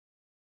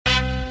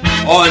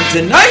On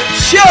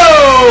tonight's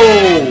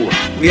show,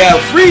 we have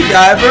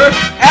freediver,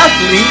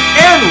 athlete,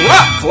 and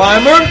rock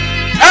climber,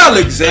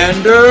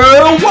 Alexander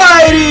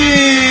Whiting.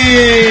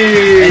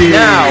 And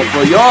now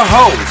for your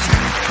host,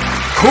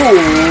 Cool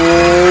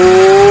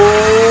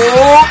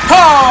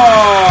Card.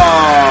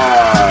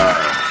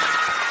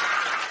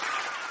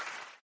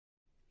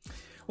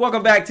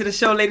 Welcome back to the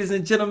show, ladies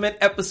and gentlemen,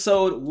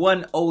 episode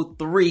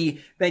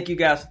 103. Thank you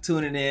guys for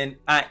tuning in.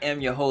 I am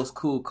your host,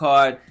 Cool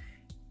Card.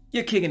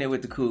 You're kicking it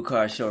with the Cool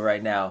Card Show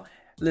right now.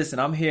 Listen,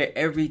 I'm here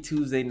every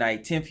Tuesday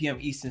night, 10 p.m.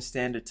 Eastern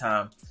Standard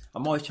Time.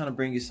 I'm always trying to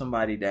bring you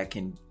somebody that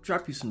can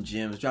drop you some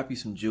gems, drop you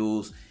some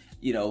jewels,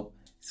 you know,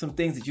 some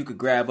things that you could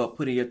grab up,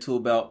 put in your tool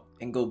belt,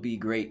 and go be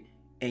great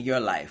in your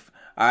life.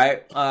 All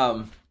right.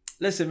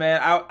 Listen,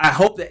 man, I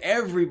hope that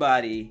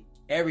everybody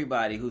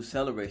who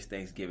celebrates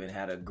Thanksgiving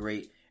had a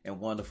great and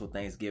wonderful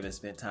Thanksgiving,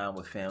 spent time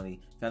with family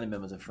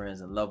members and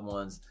friends and loved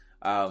ones.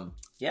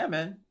 Yeah,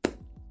 man.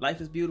 Life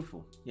is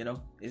beautiful, you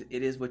know.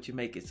 It is what you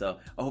make it. So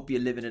I hope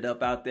you're living it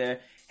up out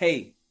there.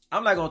 Hey,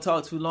 I'm not going to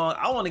talk too long.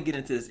 I want to get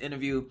into this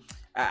interview.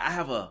 I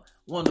have a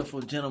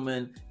wonderful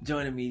gentleman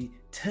joining me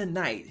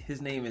tonight.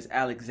 His name is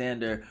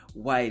Alexander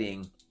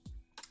Whiting.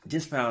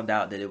 Just found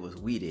out that it was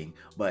Weeding,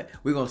 but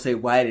we're going to say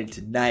Whiting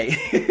tonight.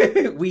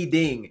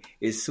 Weeding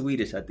is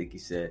Swedish, I think he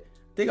said.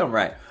 I think I'm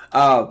right.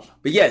 But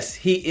yes,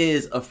 he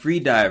is a free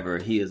diver.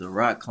 He is a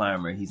rock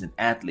climber. He's an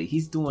athlete.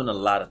 He's doing a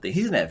lot of things.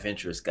 He's an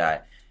adventurous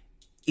guy.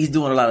 He's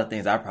doing a lot of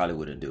things I probably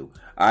wouldn't do.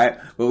 All right.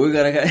 But we're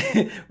going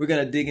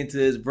to dig into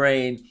his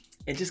brain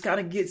and just kind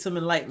of get some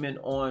enlightenment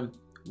on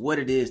what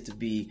it is to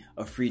be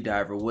a free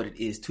diver, what it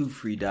is to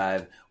free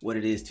dive, what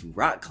it is to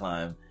rock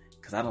climb,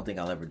 because I don't think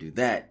I'll ever do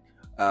that.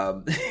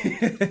 But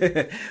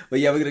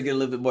yeah, we're going to get a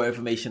little bit more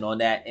information on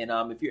that. And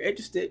if you're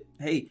interested,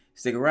 hey,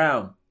 stick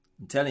around.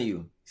 I'm telling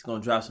you, he's gonna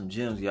drop some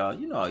gems, y'all.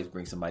 You know, I always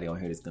bring somebody on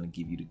here that's gonna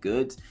give you the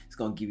goods. It's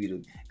gonna give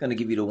you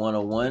the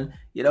 101.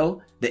 You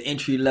know, the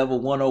entry level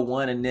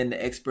 101, and then the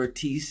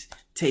expertise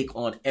take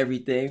on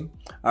everything.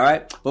 All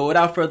right. But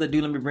without further ado,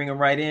 let me bring him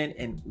right in,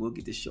 and we'll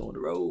get this show on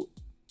the road.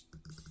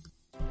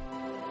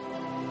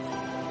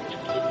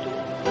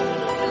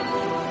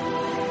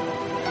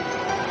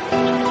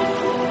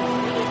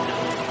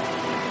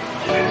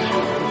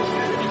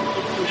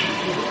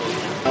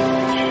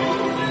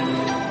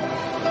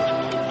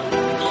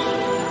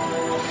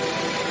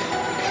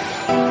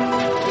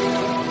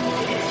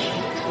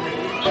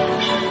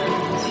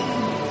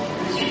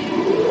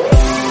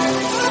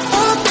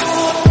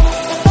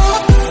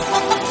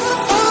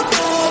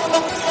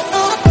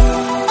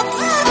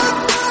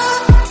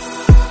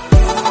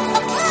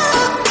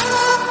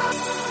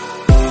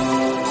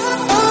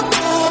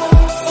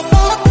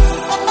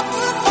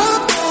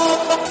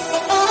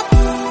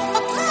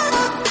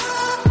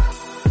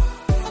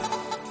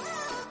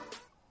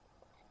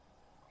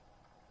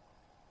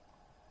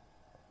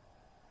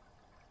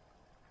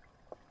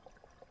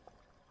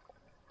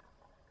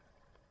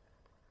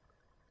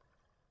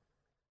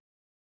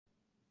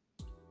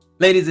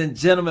 Ladies and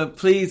gentlemen,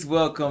 please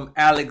welcome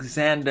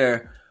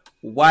Alexander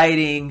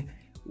Whiting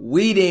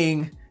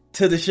Weeding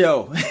to the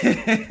show.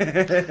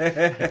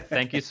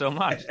 Thank you so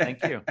much.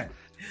 Thank you.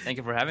 Thank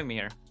you for having me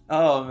here.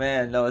 Oh,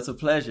 man. No, it's a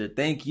pleasure.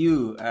 Thank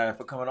you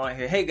for coming on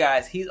here. Hey,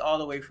 guys, he's all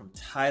the way from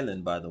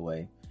Thailand, by the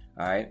way.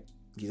 All right.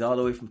 He's all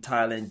the way from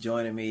Thailand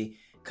joining me,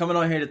 coming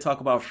on here to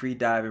talk about free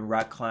diving,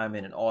 rock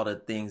climbing, and all the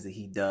things that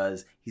he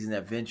does. He's an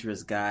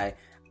adventurous guy.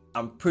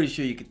 I'm pretty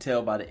sure you could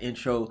tell by the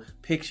intro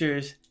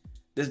pictures.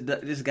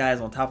 This guy's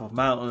on top of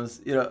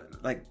mountains, you know,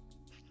 like,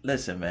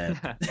 listen, man,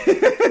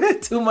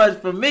 too much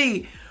for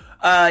me.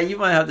 You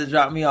might have to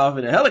drop me off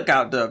in a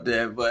helicopter up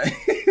there, but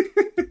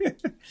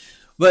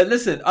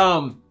listen,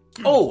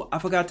 oh, I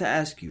forgot to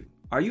ask you,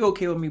 are you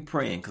okay with me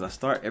praying? Because I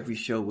start every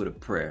show with a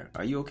prayer.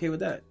 Are you okay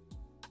with that?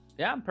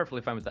 Yeah, I'm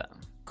perfectly fine with that.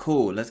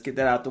 Cool. Let's get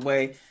that out the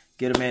way.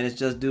 Get a man it's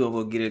just due, and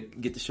we'll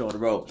get the show on the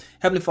road.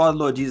 Heavenly Father,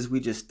 Lord Jesus, we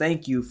just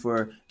thank you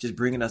for just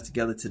bringing us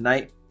together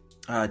tonight.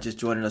 Just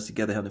joining us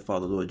together, Heavenly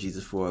Father, Lord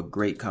Jesus, for a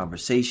great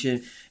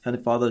conversation.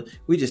 Heavenly Father,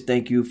 we just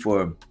thank you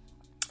for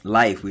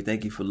life. We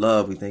thank you for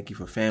love. We thank you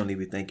for family.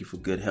 We thank you for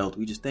good health.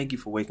 We just thank you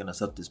for waking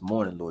us up this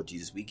morning, Lord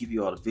Jesus. We give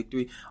you all the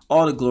victory,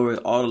 all the glory,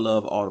 all the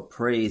love, all the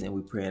praise, and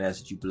we pray and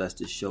ask that you bless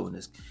this show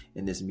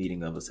in this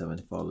meeting of us,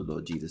 Heavenly Father,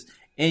 Lord Jesus.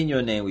 In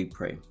your name we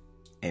pray.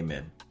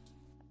 Amen.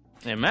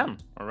 Amen.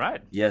 All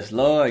right. Yes,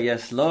 Lord.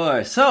 Yes,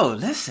 Lord. So,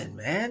 listen,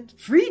 man,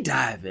 free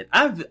diving.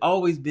 I've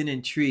always been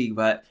intrigued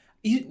by,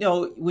 you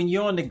know, when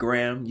you're on the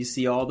gram, you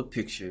see all the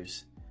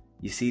pictures,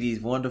 you see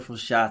these wonderful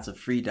shots of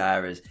free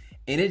divers,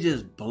 and it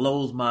just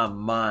blows my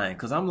mind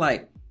because I'm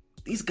like,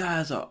 these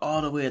guys are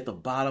all the way at the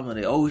bottom of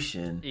the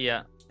ocean.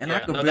 Yeah. And I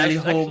could barely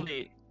hold.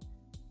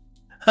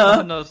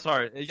 Huh? No,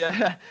 sorry.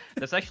 Yeah,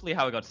 that's actually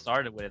how I got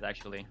started with it.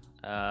 Actually,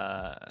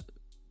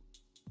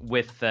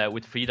 with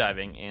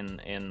freediving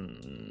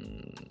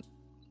in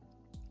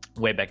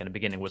way back in the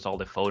beginning was all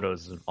the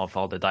photos of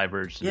all the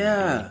divers.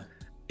 Yeah,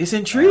 it's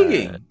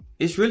intriguing.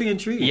 It's really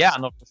intriguing. Yeah,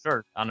 no, for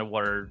sure.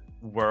 Underwater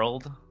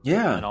world.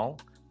 Yeah, and all.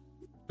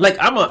 Like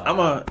I'm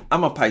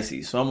a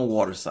Pisces, so I'm a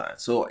water sign.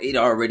 So it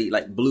already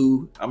like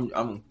blue.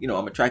 I'm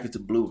attracted to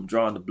blue. I'm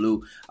drawn to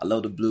blue. I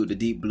love the blue, the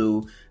deep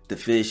blue, the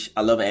fish.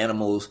 I love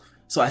animals.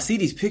 So I see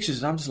these pictures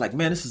and I'm just like,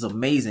 man, this is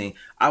amazing.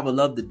 I would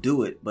love to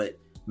do it, but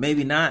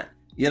maybe not.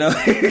 And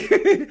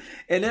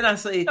then I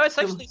say, no,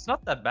 it's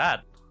not that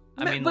bad.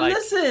 But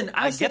listen,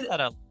 I get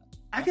that.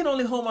 I can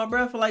only hold my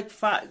breath for like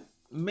 5,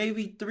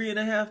 maybe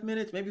 3.5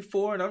 minutes, maybe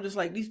 4, and I'm just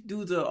like, these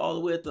dudes are all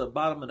the way at the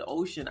bottom of the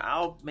ocean.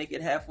 I'll make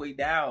it halfway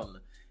down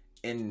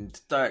and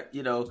start,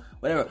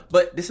 whatever.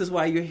 But this is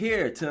why you're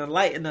here, to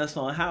enlighten us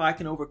on how I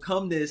can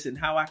overcome this and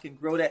how I can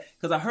grow that.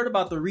 Because I heard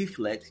about the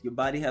reflex. Your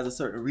body has a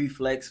certain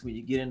reflex when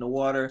you get in the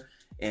water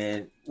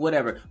and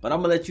whatever. But I'm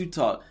gonna let you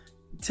talk.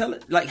 Tell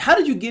it, like, how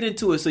did you get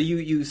into it? So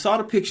you saw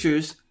the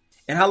pictures,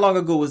 and how long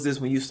ago was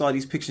this when you saw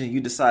these pictures and you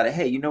decided,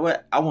 hey, you know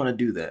what, I want to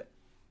do that?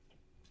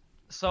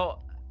 So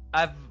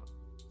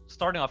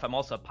starting off, I'm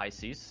also a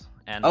Pisces.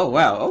 And, oh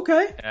wow!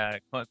 Okay.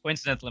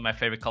 Coincidentally, my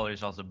favorite color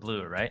is also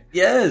blue, right?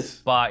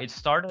 Yes. But it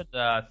started,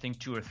 I think,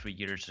 2 or 3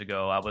 years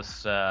ago. I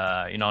was,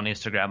 on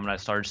Instagram, and I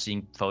started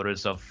seeing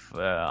photos of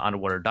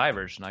underwater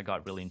divers, and I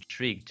got really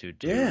intrigued to.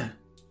 Yeah.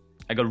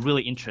 I got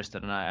really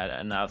interested, and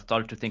I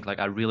started to think like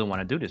I really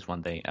want to do this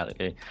one day.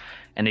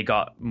 And it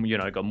got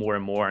it got more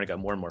and more, and I got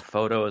more and more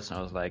photos, and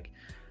I was like,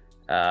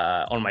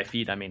 on my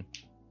feed, I mean.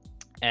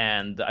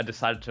 And I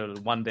decided to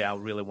one day I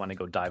really want to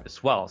go dive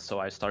as well. So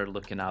I started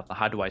looking up,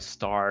 how do I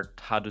start?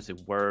 How does it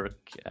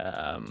work?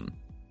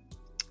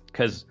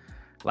 Because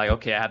like,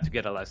 okay, I have to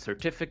get a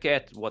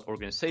certificate. What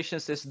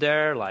organizations is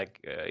there? Like,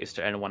 is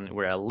there anyone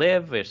where I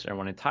live? Is there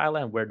anyone in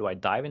Thailand? Where do I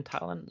dive in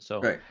Thailand?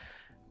 So, right.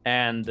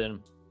 And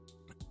then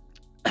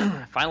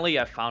finally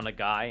I found a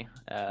guy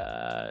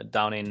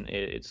down in,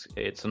 it's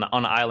on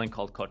an island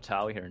called Koh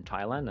Tao here in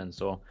Thailand. And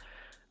so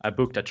I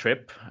booked a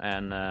trip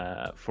and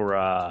for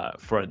a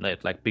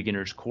like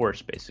beginner's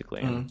course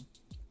basically,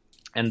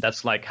 and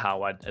that's like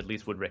how I at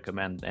least would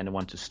recommend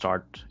anyone to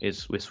start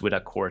is with a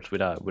course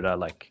with a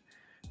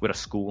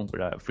school, with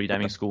a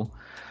freediving school,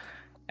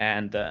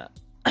 and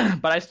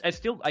but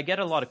I get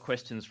a lot of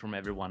questions from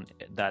everyone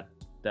that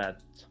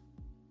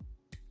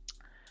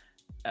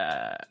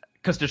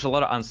because there's a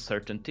lot of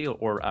uncertainty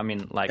or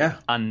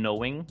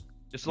unknowing.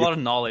 There's a lot of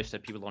knowledge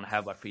that people don't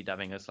have about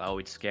freediving. It's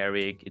it's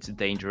scary, it's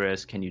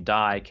dangerous. Can you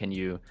die? Can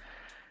you,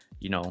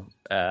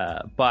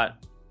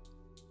 but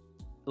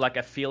like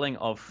a feeling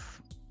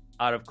of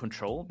out of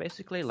control,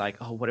 basically. Like,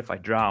 oh, what if I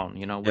drown?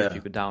 What if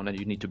you go down and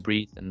you need to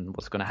breathe and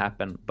what's gonna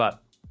happen?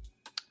 But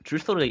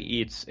truthfully,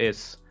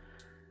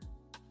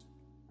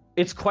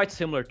 it's quite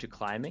similar to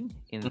climbing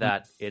in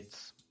that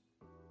it's.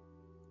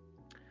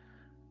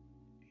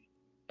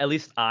 At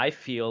least I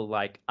feel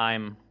like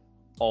I'm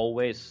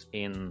always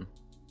in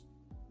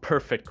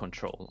perfect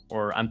control,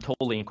 or I'm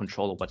totally in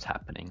control of what's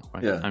happening, or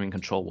I'm in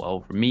control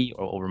over me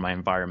or over my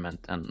environment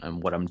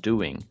and what I'm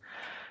doing,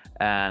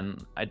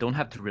 and I don't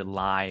have to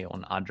rely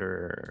on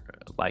other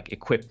like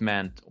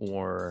equipment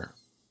or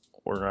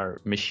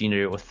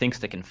machinery or things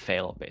that can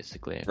fail,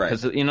 basically.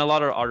 Because in a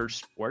lot of other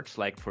sports,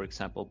 like for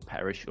example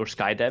parachute or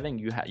skydiving,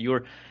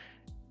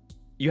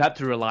 you have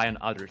to rely on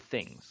other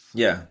things.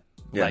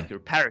 Like your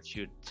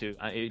parachute to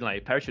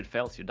parachute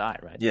fails, you die,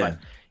 right? Yeah. But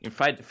in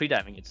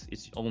freediving,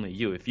 it's only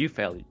you. If you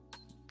fail,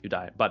 you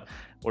die.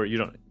 Or you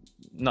don't.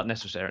 Not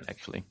necessarily,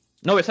 actually.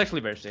 No, it's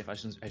actually very safe. I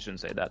shouldn't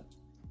say that.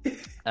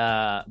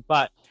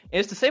 But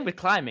it's the same with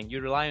climbing. You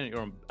rely on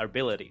your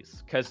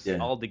abilities because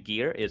all the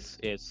gear is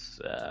it's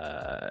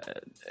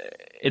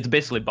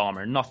basically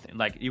bomber. Nothing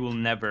like you will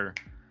never.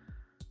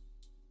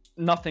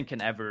 Nothing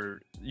can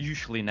ever,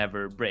 usually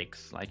never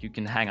breaks. Like you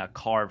can hang a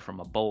car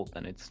from a bolt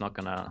and it's not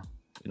gonna.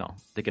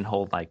 They can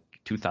hold like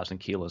 2,000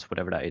 kilos,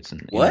 whatever that is.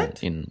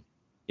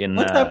 In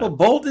what type of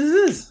bolt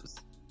is this?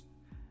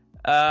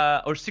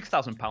 Or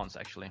 6,000 pounds,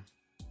 actually.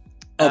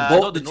 A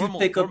bolt that you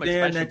pick up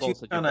there and that you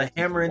kind of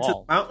hammer into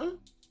the mountain?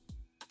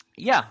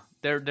 Yeah,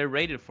 they're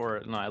rated for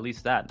at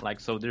least that.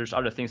 Like, so there's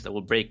other things that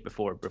will break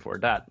before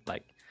that.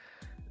 Like,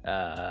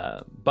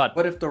 but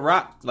what if the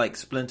rock like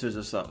splinters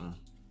or something?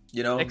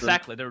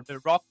 Exactly.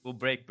 The rock will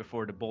break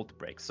before the bolt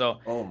breaks.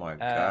 So oh my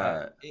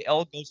god, it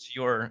all goes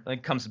to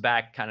comes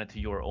back kind of to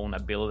your own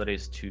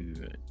abilities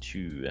to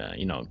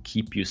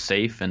keep you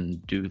safe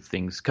and do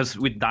things. Because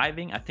with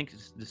diving, I think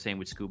it's the same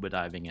with scuba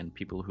diving and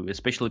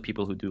especially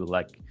people who do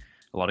like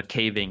a lot of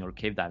caving or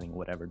cave diving or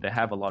whatever. They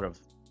have a lot of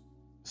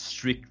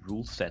strict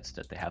rule sets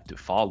that they have to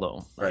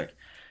follow. Right.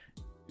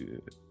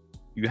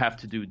 You have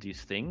to do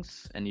these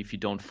things, and if you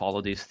don't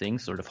follow these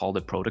things or follow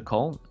the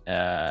protocol,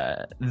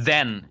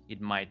 then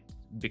it might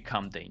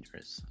become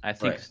dangerous. I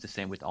think it's the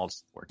same with all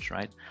sports,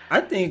 right?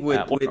 I think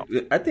with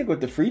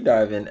the free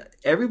diving,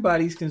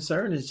 everybody's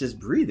concern is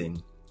just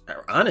breathing.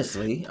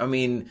 Honestly, I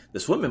mean, the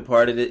swimming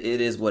part of it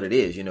is what it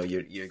is.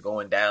 You're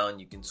going down,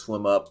 you can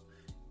swim up,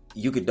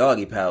 you could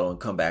doggy paddle and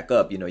come back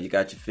up. You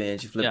got your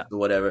fins, you flip or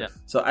whatever. Yeah.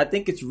 So I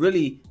think it's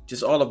really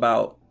just all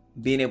about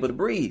being able to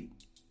breathe.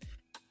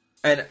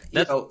 And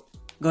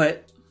go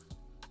ahead.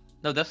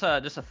 No, that's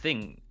a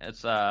thing.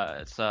 It's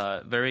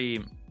a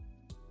very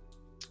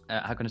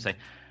how can I say?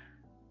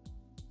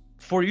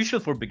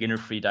 usually for beginner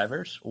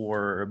freedivers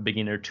or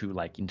beginner to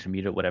like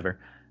intermediate, whatever,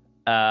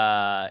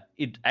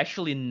 it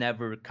actually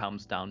never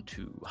comes down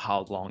to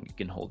how long you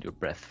can hold your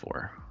breath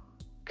for,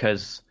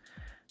 because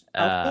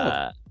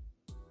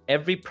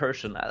every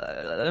person,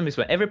 let me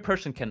explain. Every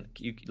person can,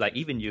 like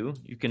even you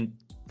can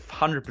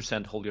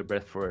 100% hold your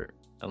breath for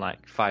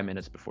like 5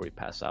 minutes before you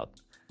pass out.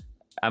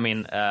 I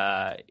mean,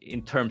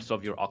 in terms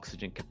of your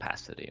oxygen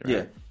capacity,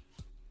 right?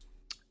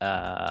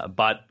 Yeah.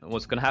 But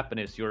what's gonna happen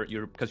is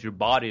because your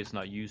body is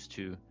not used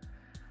to,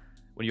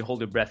 when you hold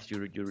your breath,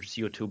 your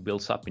CO2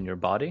 builds up in your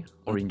body,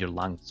 or in your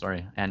lungs,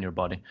 and your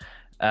body.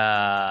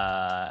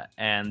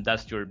 And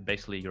that's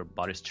basically your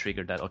body's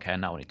trigger that, okay,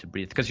 now I need to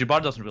breathe, because your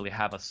body doesn't really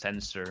have a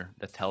sensor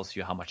that tells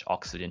you how much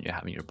oxygen you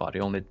have in your body.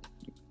 It only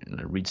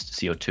reads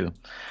the CO2,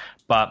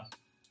 but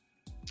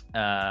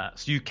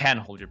so you can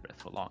hold your breath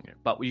for longer.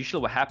 But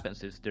usually what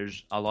happens is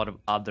there's a lot of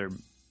other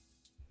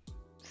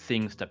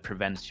things that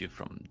prevents you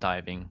from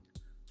diving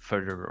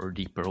further or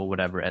deeper or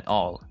whatever at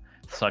all,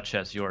 such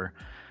as your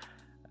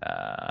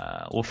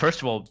well,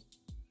 first of all,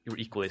 your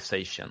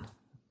equalization.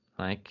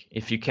 Like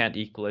if you can't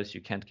equalize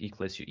your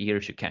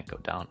ears, you can't go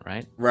down,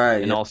 right?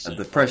 Right. And also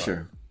the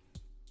pressure.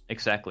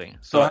 Exactly.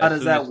 So how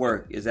does that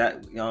work? Is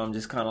that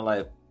just kind of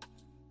like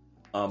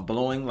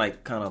blowing,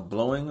 like kind of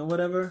blowing or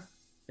whatever?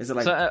 Is it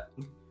like? So,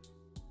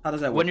 how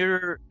does that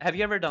work? Have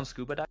you ever done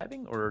scuba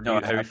diving, or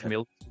are you familiar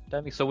with scuba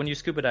diving? So when you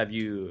scuba dive,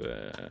 you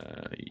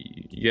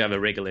have a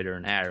regulator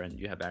in air, and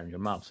you have air in your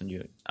mouth, and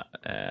you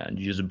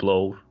just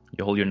blow.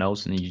 You hold your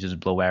nose, and you just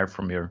blow air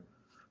from your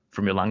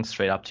lungs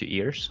straight up to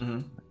your ears.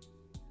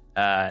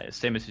 Mm-hmm.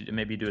 Same as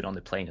maybe you do it on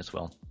the plane as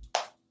well.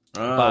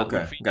 Oh, but okay.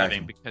 with free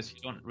diving, because you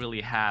don't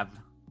really have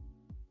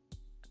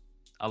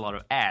a lot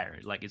of air,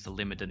 like it's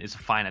a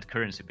finite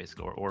currency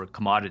basically, or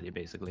commodity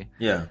basically.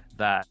 Yeah.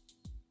 That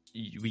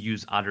we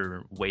use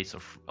other ways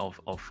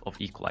of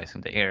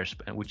equalizing the air,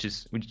 which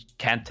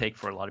can take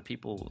for a lot of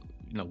people,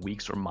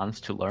 weeks or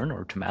months to learn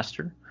or to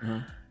master.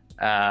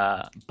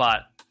 Mm-hmm.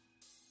 But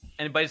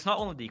it's not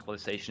only the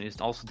equalization;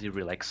 it's also the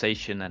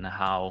relaxation and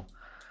how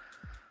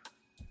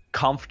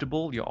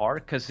comfortable you are,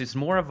 because it's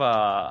more of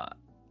a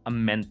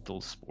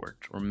mental sport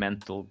or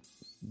mental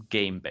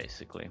game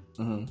basically.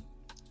 Mm-hmm.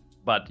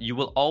 But you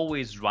will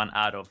always run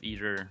out of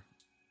either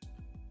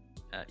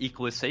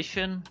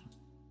equalization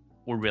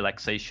or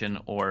relaxation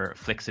or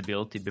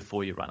flexibility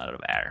before you run out of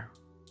air.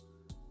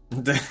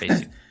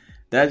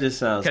 That just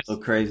sounds so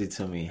crazy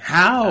to me.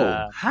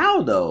 How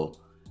though?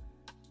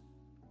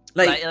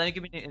 Let me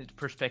give you a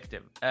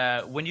perspective.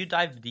 When you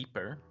dive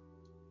deeper,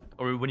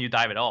 or when you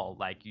dive at all,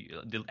 like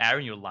the air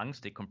in your lungs,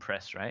 they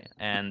compress, right?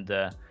 And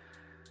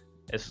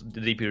as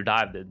the deeper you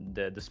dive,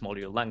 the smaller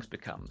your lungs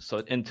become.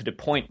 So, and to the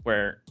point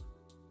where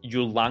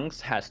your lungs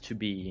has to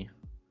be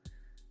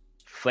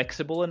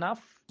flexible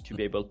enough to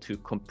be able to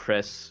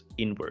compress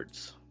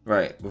inwards.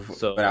 Right.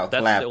 So that's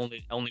the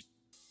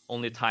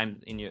only time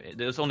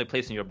there's only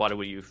place in your body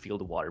where you feel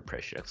the water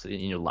pressure actually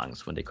in your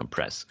lungs when they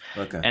compress.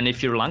 Okay. And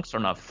if your lungs are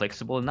not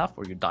flexible enough,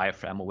 or your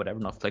diaphragm or whatever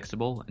not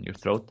flexible, and your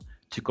throat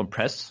to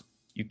compress,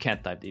 you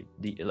can't dive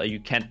you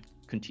can't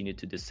continue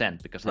to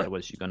descend, because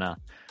otherwise you're gonna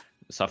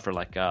suffer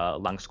like a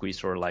lung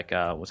squeeze, or like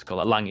a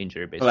lung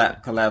injury basically.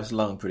 Collapse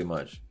lung pretty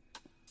much.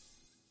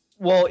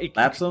 Well, it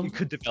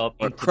could develop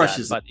or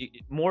crushes that,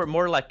 but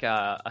more like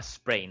a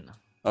sprain.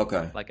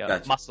 Okay. Like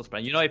a muscle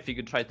sprain. If you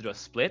could try to do a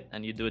split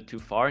and you do it too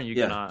far, and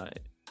you're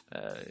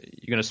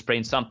gonna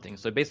sprain something.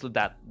 So basically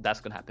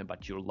that's gonna happen,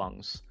 but your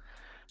lungs.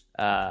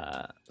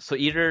 So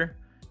either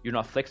you're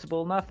not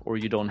flexible enough, or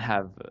you don't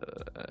have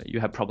you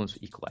have problems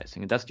with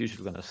equalizing, and that's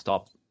usually gonna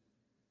stop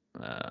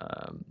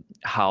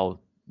how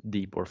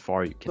deep or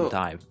far you can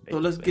dive. Basically. So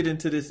let's get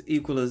into this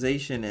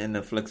equalization and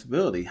the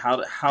flexibility.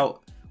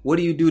 What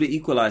do you do to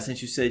equalize,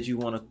 since you said you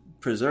want to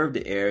preserve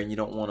the air and you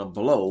don't want to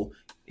blow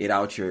it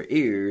out your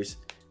ears?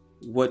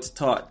 What's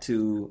taught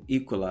to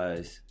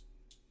equalize?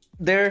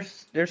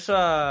 There's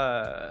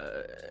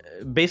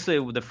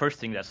basically the first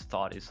thing that's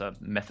taught is a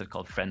method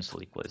called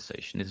Frenzel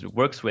equalization. It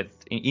works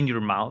with in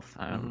your mouth.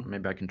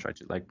 Maybe I can try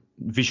to like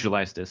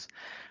visualize this.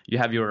 You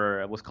have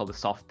your what's called the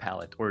soft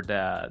palate, or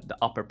the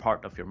upper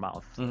part of your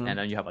mouth, and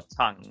then you have a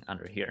tongue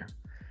under here.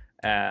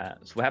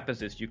 So what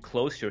happens is you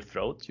close your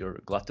throat, your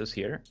glottis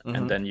here,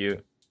 and then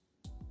you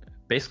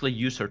basically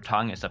use your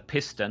tongue as a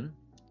piston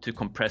to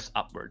compress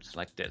upwards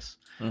like this.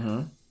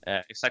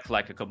 Exactly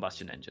like a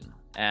combustion engine.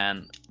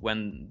 And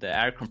when the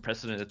air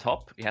compresses at the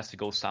top, it has to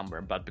go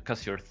somewhere. But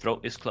because your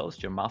throat is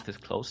closed, your mouth is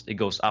closed, it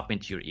goes up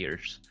into your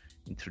ears,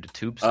 into the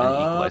tubes, and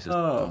equalizes.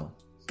 Oh,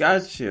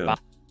 got you.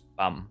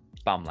 Bum,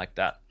 like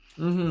that.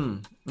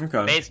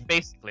 Okay.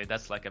 Basically,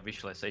 that's like a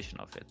visualization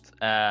of it.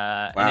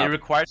 Wow. And it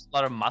requires a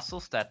lot of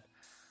muscles that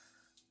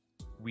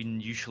we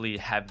usually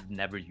have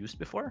never used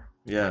before.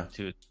 Yeah.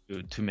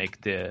 To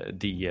make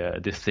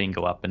the thing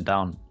go up and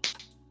down.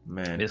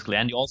 Man. Basically,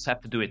 and you also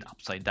have to do it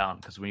upside down,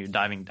 because when you're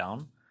diving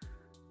down,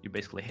 you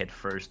basically head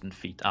first and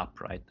feet up,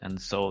 right? And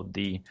so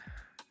the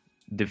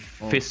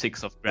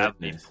physics of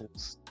gravity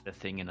pulls the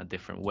thing in a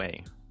different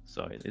way.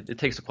 So it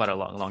takes quite a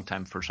long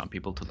time for some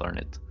people to learn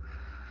it.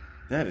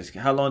 That is.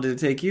 How long did it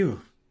take you?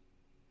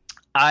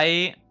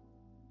 I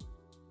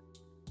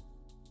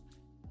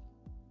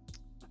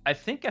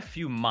think a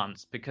few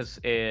months, because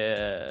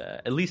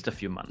at least a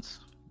few months.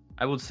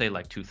 I would say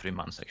like 2-3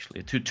 months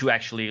actually to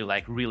actually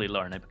like really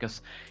learn it,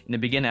 because in the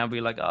beginning I'll be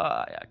like, oh,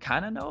 I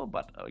kind of know,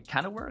 but it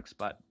kind of works,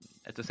 but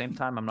at the same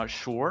time I'm not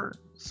sure.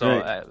 So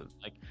right.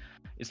 like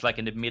it's like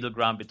in the middle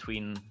ground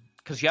between,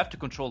 because you have to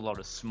control a lot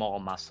of small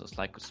muscles,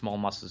 like small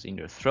muscles in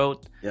your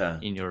throat,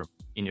 in your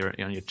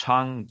on your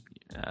tongue,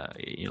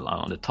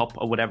 on the top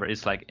or whatever.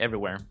 It's like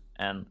everywhere,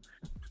 and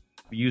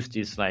we use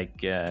these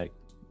like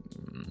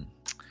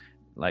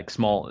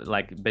small,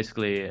 like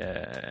basically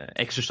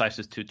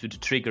exercises to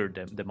trigger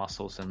the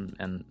muscles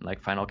and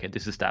like find, okay,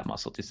 this is that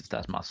muscle, this is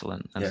that muscle,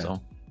 and so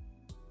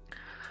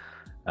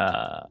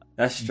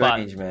that's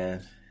strange,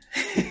 man.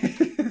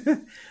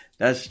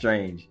 That's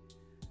strange.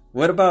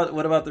 What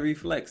about the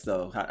reflex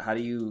though? How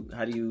do you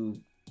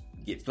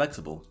get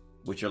flexible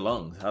with your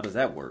lungs? How does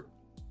that work?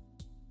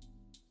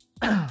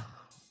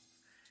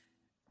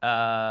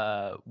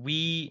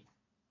 We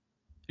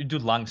do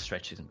lung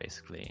stretching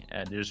basically.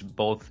 There's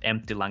both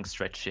empty lung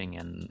stretching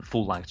and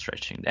full lung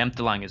stretching. The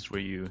empty lung is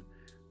where you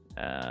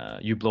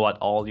blow out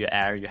all your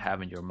air you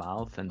have in your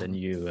mouth, and then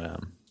you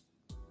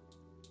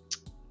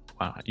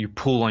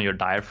pull on your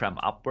diaphragm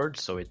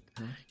upwards. So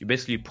you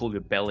basically pull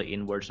your belly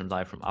inwards and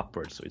diaphragm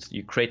upwards. So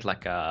you create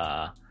like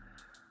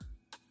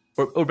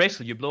or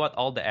basically you blow out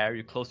all the air,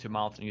 you close your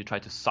mouth, and you try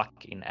to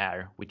suck in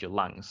air with your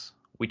lungs,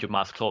 with your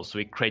mouth closed. So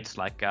it creates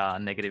like a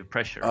negative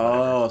pressure.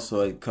 Oh,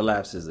 so it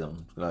collapses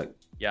them, like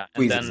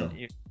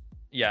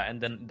and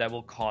then that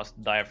will cause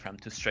the diaphragm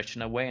to stretch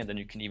in a way, and then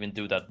you can even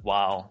do that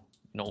while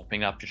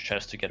opening up your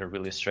chest to get a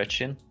really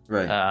stretch in.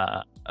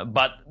 Right.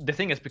 But the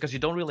thing is, because you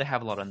don't really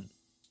have I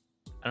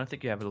don't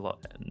think you have a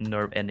lot of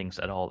nerve endings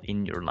at all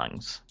in your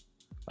lungs.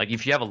 Like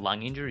if you have a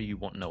lung injury, you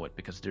won't know it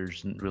because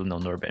there's really no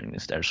nerve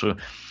endings there. So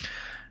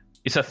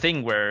it's a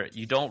thing where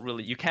you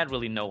can't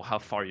really know how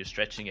far you're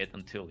stretching it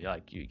until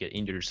you get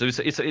injured. So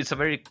it's a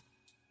very,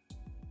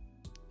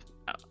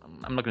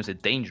 I'm not going to say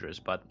dangerous,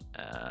 but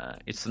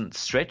it's a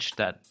stretch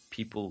that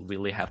people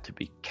really have to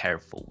be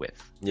careful with.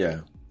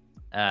 Yeah.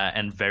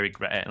 And very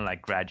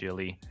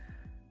gradually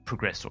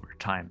progress over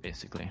time,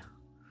 basically.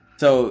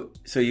 So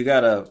you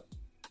gotta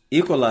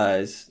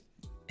equalize,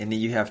 and then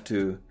you have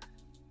to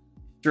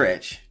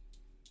stretch,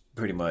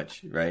 pretty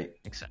much, right?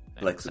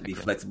 Exactly. Be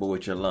flexible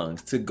with your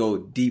lungs to go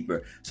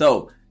deeper.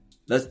 So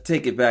let's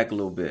take it back a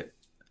little bit.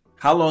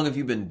 How long have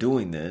you been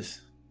doing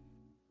this?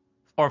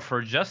 Or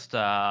for just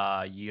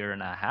a year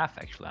and a half,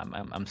 actually.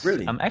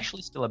 I'm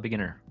actually still a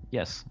beginner.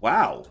 Yes.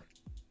 Wow.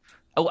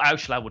 Oh,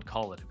 actually, I would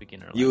call it a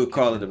beginner. You would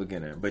call it a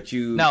beginner, but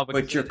you're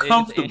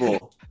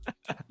comfortable.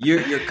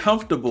 You're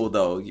comfortable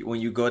though. When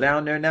you go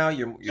down there now,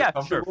 you're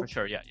comfortable. For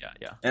sure. Yeah.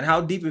 And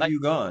how deep have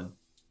you gone?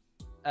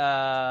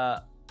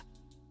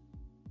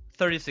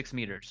 36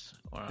 meters.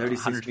 Or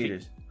 36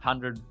 meters.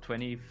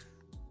 120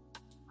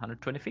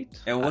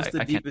 feet. And what's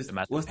the deepest?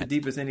 What's the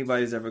deepest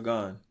anybody's ever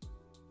gone?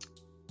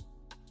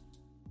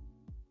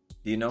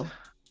 Do you know?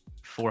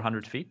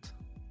 400 feet.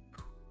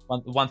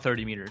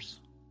 130 meters.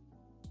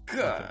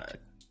 God,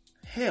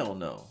 hell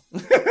no.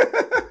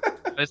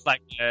 It's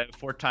like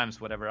 4 times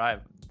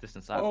whatever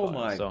distance I've gone. Oh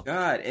my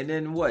God. And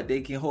then what?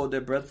 They can hold their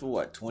breath for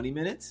what, 20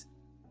 minutes?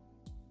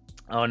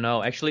 Oh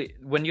no, actually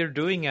when you're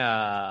doing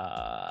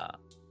a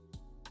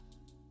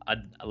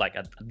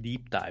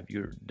deep dive,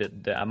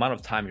 the amount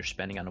of time you're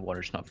spending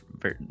underwater is not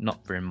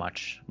very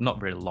much, not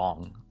very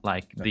long.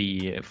 Like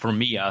for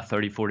me, a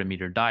 30-40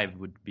 meter dive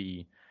would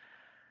be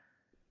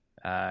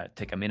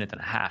take a minute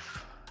and a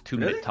half, 2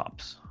 minute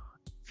tops.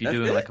 If you're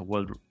doing like a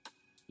world,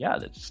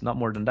 that's not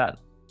more than that.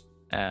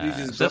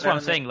 So that's what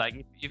I'm saying.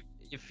 Like if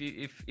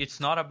it's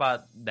not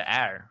about the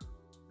air,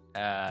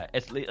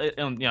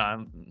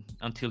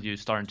 until you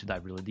start to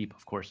dive really deep,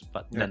 of course.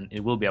 But then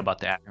it will be about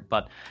the air.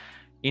 But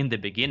in the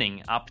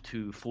beginning, up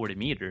to 40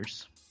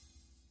 meters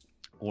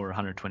or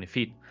 120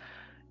 feet,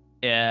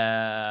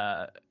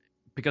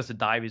 because the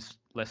dive is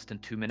less than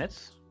 2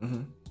 minutes,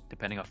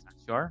 depending on how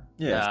fast you are.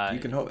 Yeah, you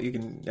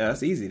can. Yeah,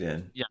 that's easy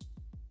then. Yeah.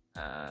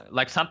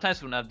 Like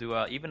sometimes when I do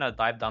even a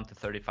dive down to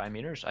 35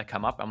 meters, I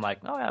come up, I'm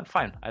like, no, I'm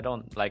fine. I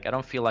don't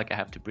feel like I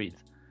have to breathe.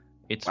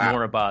 It's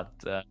more about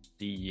the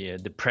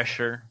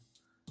pressure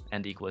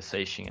and the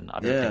equalization and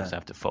other things I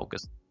have to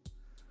focus.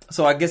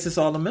 So I guess it's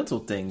all a mental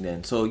thing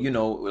then. So,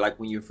 like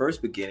when you're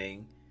first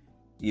beginning,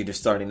 you're just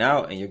starting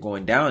out and you're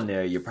going down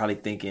there, you're probably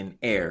thinking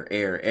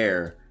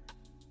air,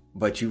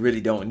 but you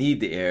really don't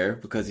need the air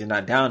because you're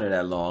not down there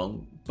that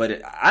long.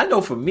 But I know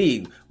for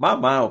me, my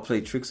mind will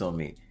play tricks on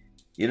me.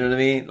 You know what I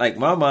mean? Like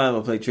my mind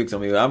will play tricks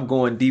on me. I'm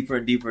going deeper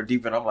and deeper and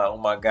deeper, and I'm like, oh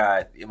my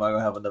God, am I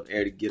gonna have enough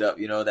air to get up?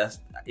 That's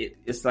it.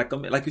 It's like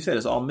you said,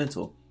 it's all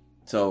mental.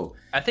 So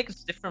I think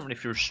it's different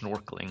if you're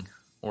snorkeling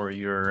or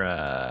you're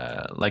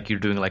you're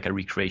doing like a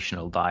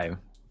recreational dive.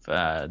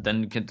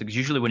 Then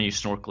usually when you're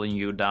snorkeling,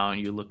 you go down,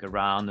 you look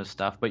around and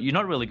stuff, but you're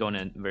not really going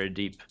in very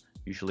deep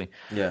usually.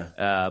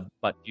 Yeah.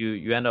 But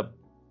you end up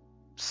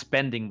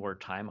spending more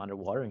time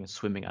underwater and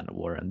swimming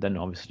underwater, and then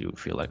obviously you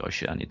feel like, oh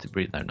shit, I need to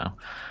breathe there now.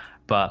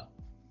 But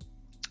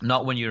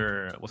not when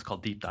you're what's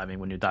called deep diving,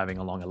 when you're diving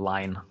along a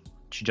line.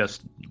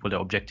 The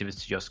objective is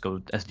to just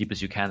go as deep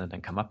as you can and then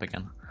come up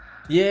again.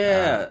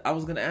 Yeah, I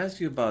was gonna ask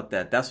you about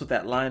that. That's what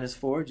that line is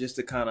for, just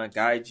to kind of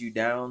guide you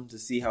down to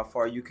see how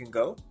far you can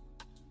go.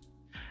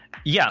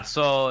 Yeah,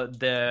 so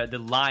the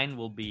line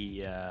will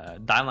be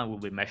dive line will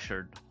be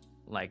measured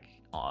like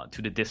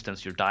to the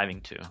distance you're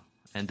diving to,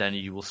 and then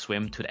you will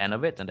swim to the end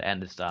of it, and the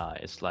end is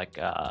like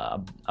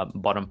a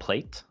bottom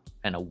plate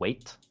and a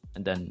weight,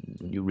 and then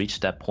when you reach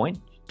that point,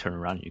 you turn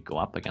around and you go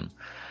up again.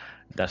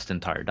 That's the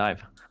entire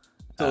dive.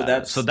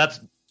 So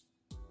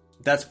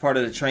that's part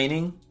of the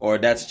training, or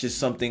that's just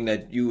something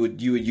that you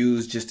would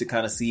use just to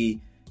kind of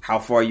see how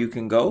far you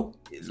can go.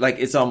 Like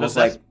it's almost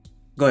like.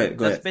 Go ahead.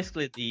 That's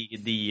basically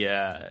the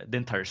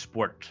entire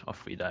sport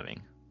of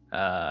freediving,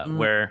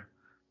 where,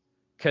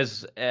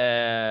 because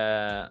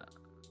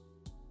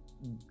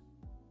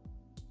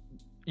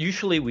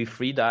usually we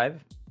freedive,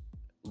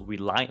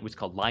 it's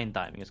called line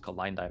diving. It's called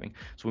line diving.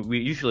 So we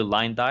usually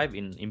line dive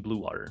in blue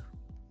water,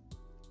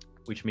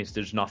 which means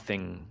there's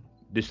nothing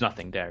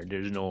there.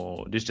 There's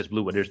just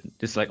blue water.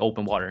 There's like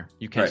open water.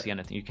 You can't see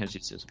anything. You can see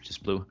it's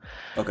just blue.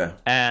 Okay.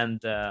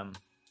 And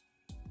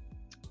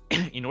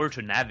in order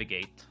to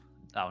navigate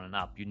down and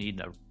up, you need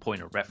a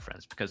point of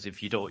reference, because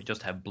if you don't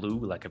just have blue,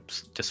 like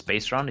just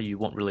space around it, you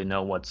won't really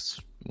know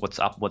what's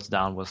up, what's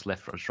down, what's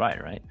left, what's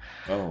right?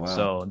 Oh wow.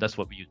 So that's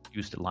what we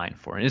use the line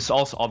for. And it's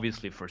also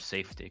obviously for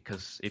safety,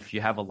 because if you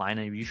have a line,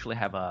 and you usually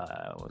have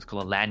what's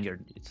called a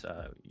lanyard, it's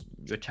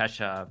you attach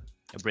a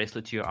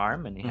bracelet to your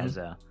arm, and it has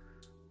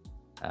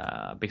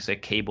basically a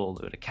cable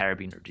with a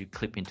carabiner that you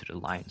clip into the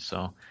line.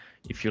 So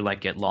if you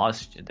like get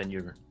lost, then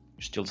you're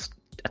still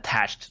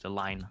attached to the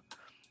line,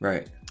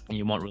 right? And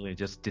you won't really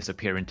just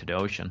disappear into the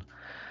ocean.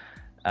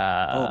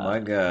 Oh my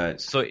god!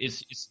 So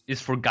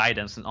it's for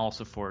guidance, and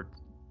also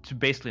to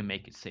basically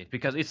make it safe,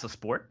 because it's a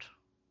sport,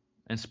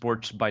 and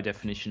sports by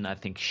definition I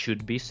think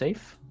should be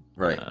safe,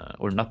 right?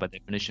 Or not by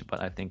definition, but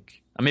I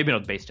think maybe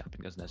not base jumping,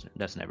 because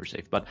that's never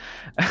safe, but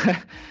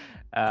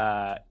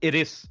it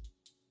is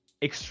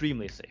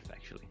extremely safe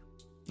actually.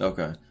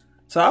 Okay,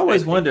 so I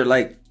always wonder,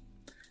 like,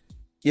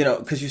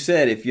 because you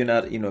said if you're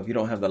not, if you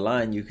don't have the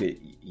line, you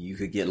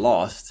could get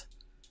lost.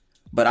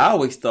 But I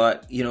always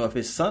thought, if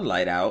it's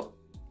sunlight out,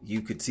 you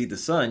could see the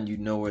sun, you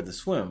know where to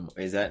swim.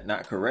 Is that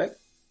not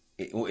correct?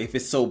 If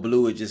it's so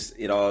blue,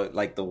 it all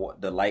like the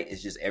light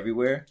is just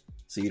everywhere,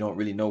 so you don't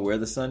really know where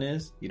the sun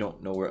is. You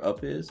don't know where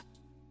up is.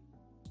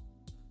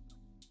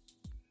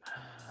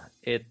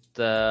 It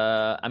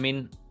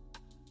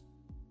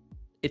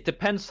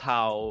depends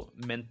how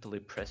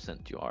mentally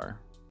present you are.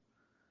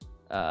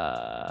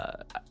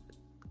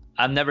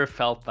 I've never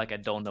felt like I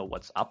don't know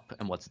what's up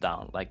and what's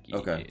down. Like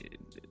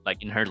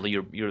inherently,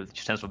 your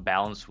sense of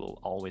balance will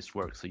always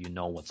work, so you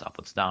know what's up,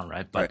 what's down,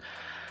 right? But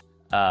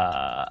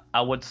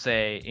I would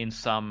say in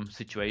some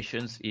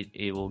situations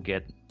it will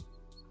get,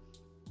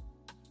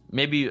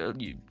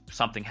 maybe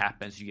something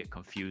happens, you get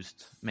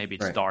confused. Maybe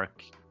it's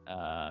dark.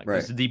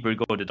 Because the deeper you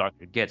go, the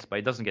darker it gets. But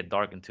it doesn't get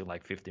dark until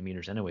like 50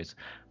 meters, anyways,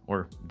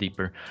 or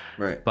deeper.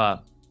 Right.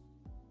 But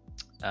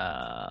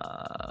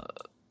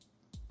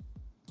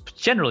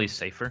generally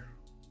safer,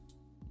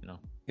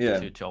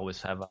 to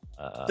always have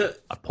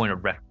a point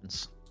of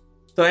reference.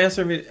 So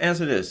answer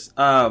this.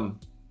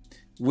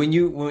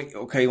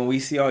 When we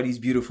see all these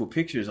beautiful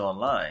pictures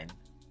online,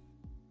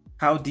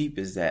 how deep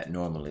is that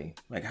normally?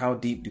 Like, how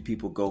deep do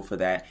people go for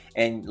that?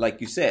 And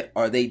like you said,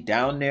 are they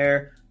down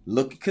there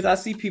looking? Because I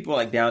see people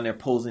like down there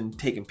posing,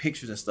 taking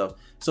pictures and stuff.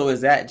 So is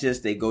that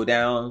just they go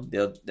down,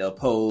 they'll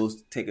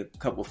pose, take a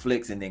couple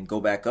flicks, and then go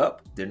back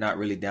up? They're not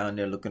really down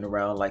there looking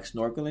around like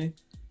snorkeling?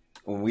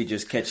 When we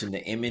just catching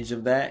the image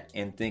of that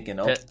and thinking,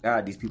 oh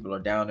god, these people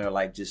are down there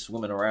like just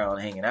swimming around,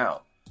 hanging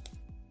out.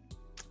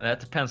 That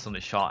depends on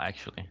the shot,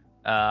 actually.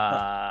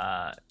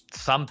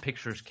 Some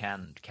pictures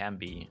can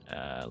be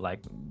like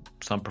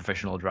some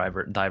professional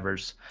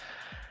divers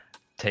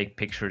take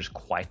pictures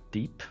quite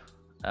deep.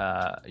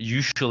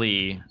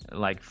 Usually,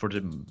 like for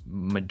the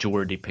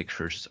majority,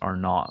 pictures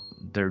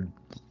they're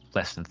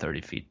less than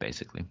 30 feet,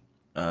 basically.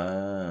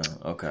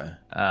 Okay.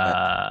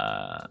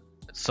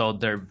 So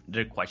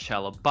they're quite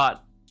shallow,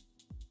 but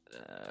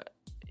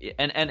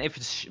and if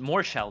it's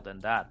more shallow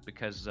than that,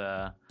 because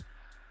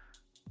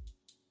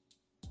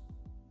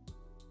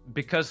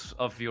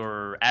of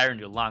your air in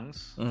your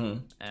lungs,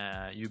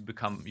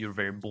 you're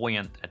very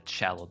buoyant at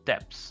shallow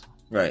depths,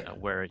 right?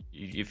 Where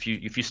if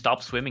you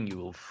stop swimming, you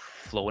will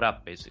float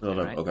up, basically.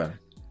 Right? Okay.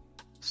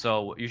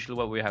 So usually,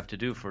 what we have to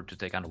do to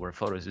take underwater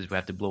photos is we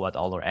have to blow out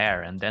all our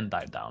air and then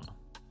dive down.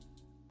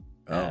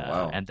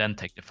 Wow! And then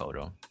take the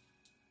photo.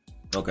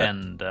 Okay.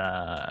 And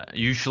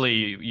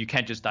usually you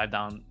can't just dive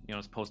down,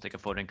 suppose take a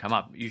photo and come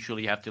up.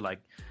 Usually you have to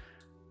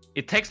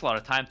it takes a lot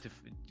of time to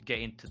get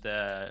into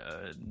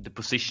the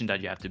position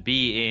that you have to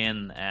be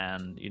in,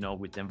 and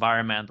with the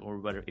environment, or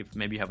whether if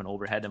maybe you have an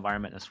overhead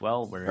environment as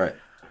well, where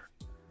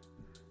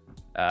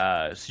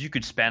so you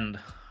could spend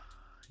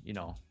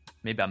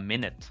maybe a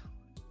minute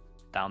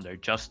down there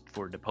just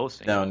for the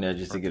posing. Down there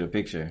just to get a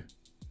picture.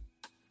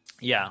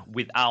 Yeah,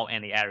 without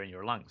any air in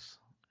your lungs.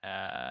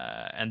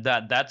 And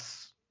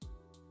that's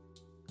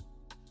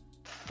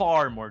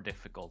far more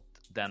difficult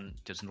than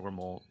just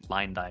normal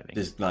line diving.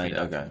 Just line,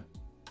 okay.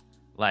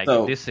 Like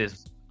this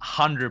is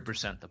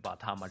 100%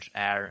 about how much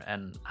air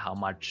and how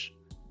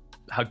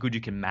good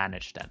you can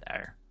manage that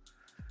air.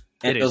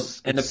 And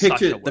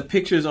the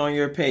pictures on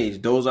your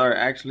page, those are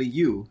actually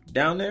you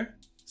down there?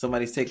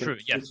 Somebody's taking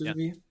pictures of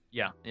you?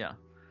 Yeah.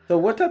 So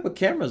what type of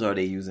cameras are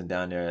they using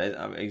down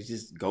there? It's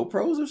just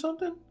GoPros or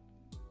something?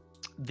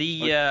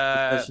 The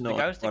guy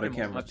who's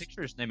taking my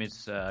picture, his name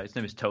is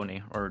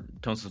Tony, or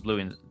Tones of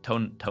Blue.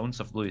 Tones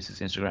of Blue is his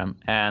Instagram,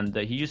 and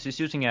he's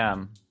using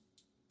a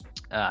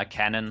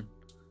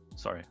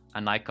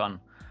Nikon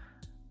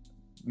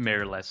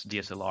mirrorless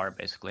DSLR,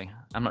 basically.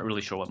 I'm not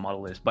really sure what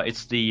model it is, but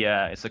it's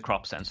the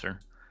crop sensor,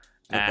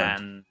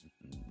 and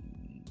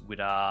with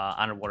a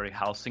underwater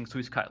housing, so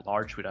it's quite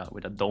large with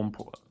a dome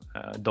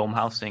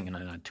housing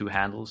and 2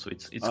 handles, so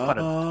it's quite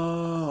a...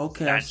 Oh,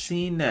 okay, I've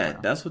seen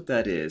that. That's what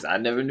that is. I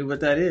never knew what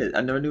that is. I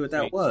never knew what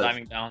that was.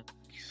 Diving down,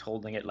 he's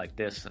holding it like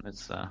this, and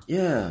it's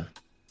yeah.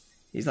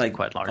 He's like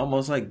quite large.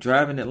 Almost like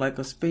driving it like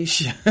a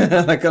spaceship,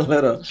 like a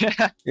little.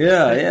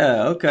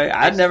 Yeah. Okay,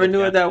 I never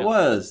knew what that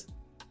was.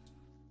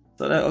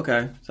 So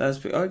that's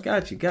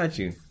got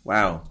you.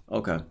 Wow.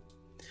 Okay.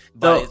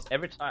 But it's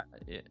every time.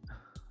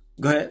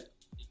 Go ahead.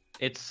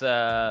 It's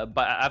but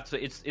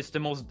absolutely,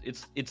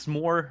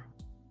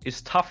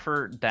 it's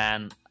tougher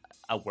than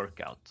a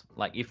workout.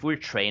 Like if we're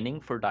training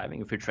for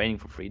diving, if we're training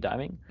for free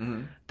diving,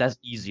 that's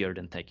easier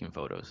than taking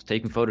photos.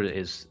 Taking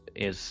photos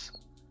is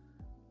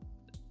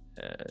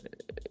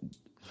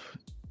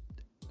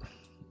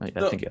I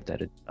think you have to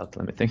edit out.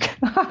 Let me think.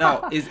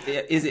 Now, is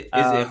it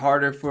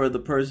harder for the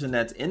person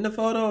that's in the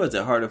photo, or is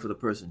it harder for the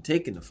person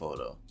taking the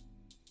photo?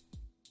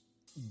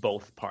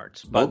 Both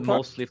parts, but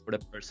mostly for the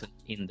person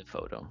in the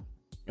photo.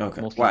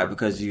 Okay. Why?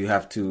 Because you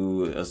have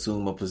to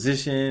assume a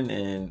position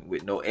and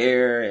with no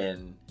air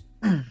and.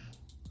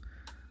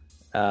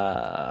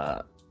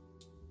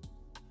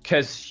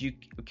 Because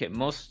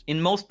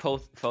most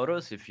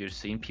photos, if you're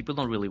seeing, people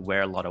don't really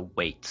wear a lot of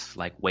weights,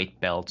 like weight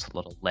belts, a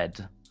lot of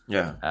lead.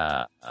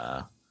 Yeah.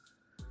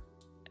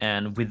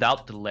 And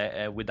without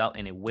without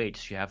any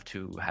weights, you have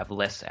to have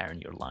less air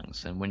in your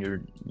lungs. And when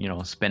you're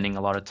spending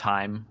a lot of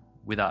time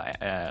without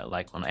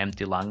like on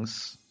empty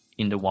lungs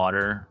in the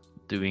water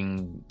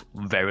doing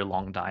very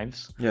long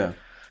dives,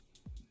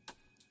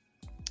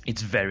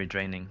 it's very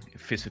draining,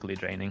 physically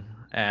draining.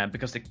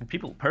 Because the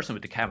person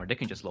with the camera, they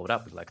can just load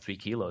up with like 3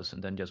 kilos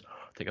and then just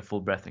take a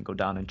full breath and go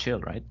down and chill,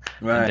 right?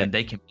 And then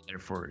they can be there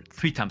for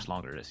 3 times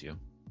longer as you.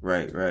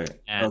 Right.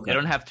 And they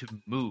don't have to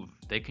move;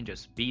 they can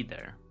just be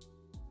there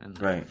and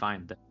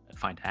find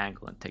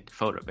angle and take the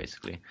photo.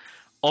 Basically,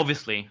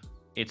 obviously,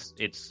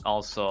 it's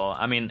also.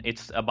 I mean,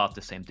 it's about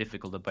the same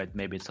difficulty, but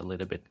maybe it's a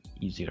little bit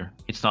easier.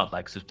 It's not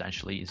like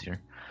substantially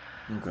easier.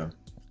 Okay.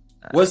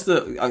 What's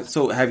the?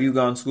 So, have you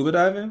gone scuba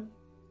diving?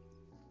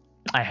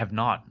 I have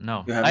not.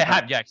 No, I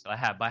have. Yeah, actually, I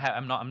have. But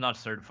I'm not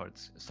certified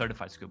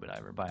scuba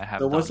diver, but I have.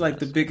 So, what's like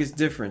the biggest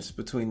difference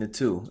between the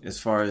two, as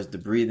far as the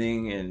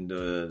breathing and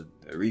the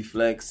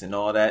reflex and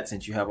all that?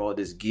 Since you have all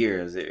this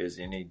gear, is there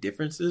any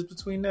differences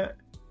between that?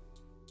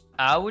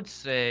 I would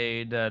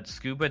say that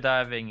scuba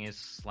diving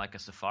is like a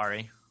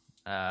safari.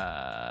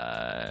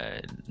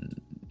 Because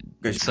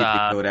you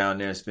get to go down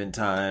there, spend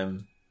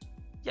time.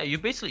 Yeah, you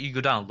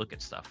go down and look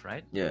at stuff,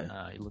 right?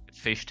 Yeah. You look at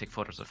fish, take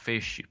photos of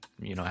fish.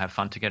 You have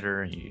fun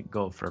together, and you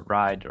go for a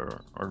ride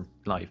or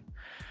like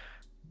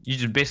you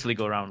just basically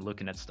go around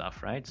looking at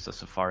stuff, right? It's a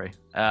safari.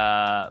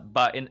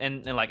 But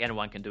and like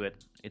anyone can do it.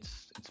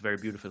 It's very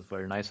beautiful,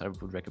 very nice. I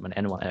would recommend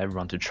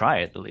everyone to try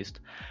it at least.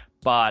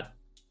 But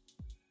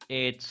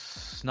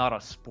it's not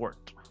a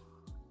sport,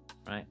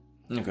 right?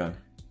 Okay.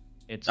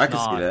 I can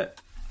see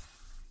that.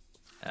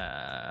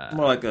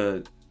 More like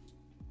a.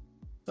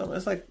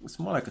 It's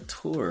more like a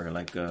tour,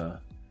 like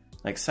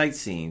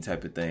sightseeing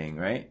type of thing,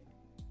 right?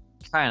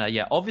 Kinda,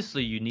 yeah.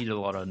 Obviously, you need a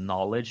lot of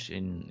knowledge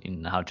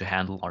in how to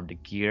handle all the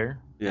gear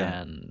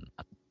and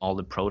all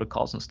the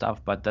protocols and stuff.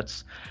 But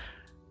that's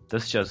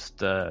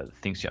just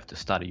things you have to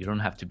study. You don't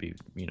have to be,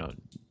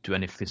 do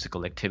any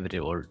physical activity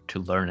or to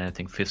learn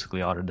anything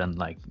physically other than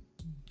like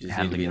just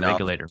handling a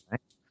regulator,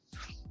 right?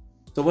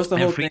 So what's the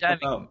whole thing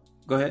about?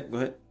 Go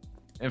ahead.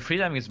 And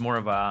freediving is more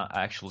of a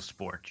actual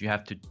sport. You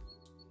have to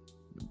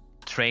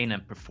train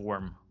and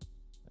perform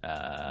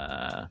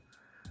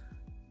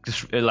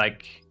just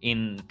like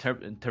in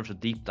terms of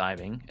deep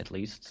diving, at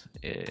least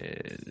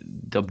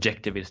the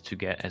objective is to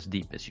get as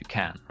deep as you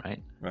can,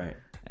 right?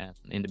 And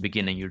in the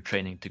beginning you're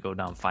training to go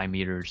down 5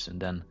 meters, and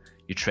then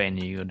you train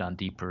and you go down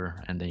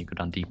deeper, and then you go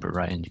down deeper,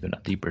 right? And you go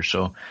down deeper.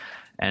 So,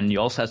 and you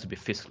also have to be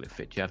physically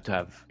fit. You have to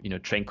have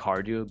train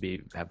cardio,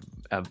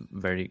 have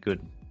very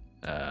good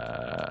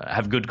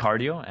have good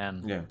cardio,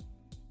 and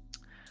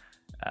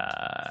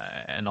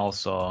and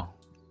also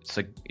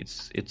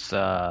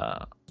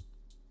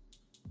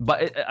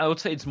but I would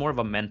say it's more of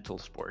a mental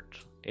sport.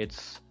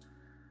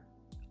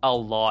 a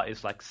lot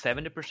is like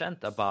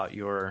 70% about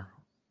your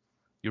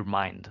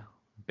mind,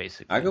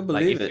 basically. I could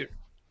believe it.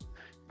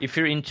 If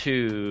you're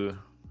into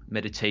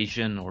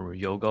meditation or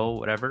yoga or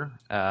whatever,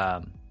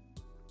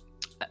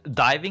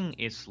 diving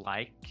is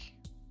like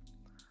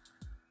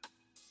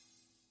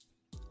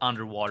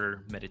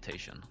underwater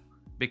meditation,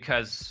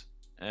 because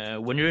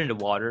when you're in the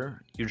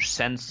water, your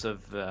sense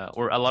of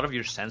or a lot of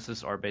your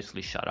senses are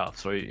basically shut off.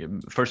 So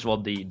first of all,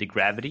 the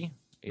gravity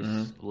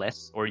is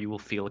less, or you will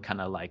feel kind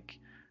of like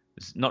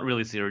it's not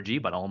really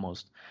 0G, but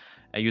almost.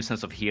 Your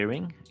sense of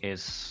hearing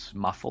is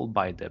muffled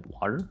by the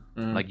water,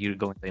 like you're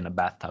going in a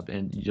bathtub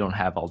and you don't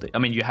have all the. I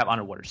mean, you have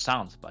underwater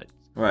sounds, but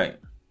right,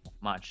 not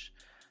much.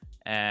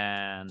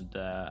 And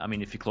I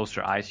mean, if you close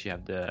your eyes, you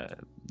have the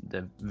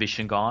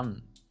vision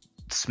gone,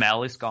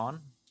 smell is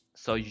gone,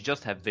 so you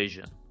just have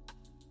vision,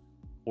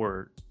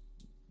 or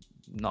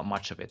not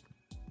much of it,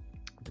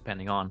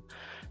 depending on.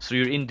 So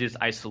you're in this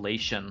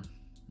isolation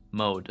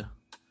mode,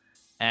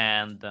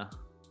 and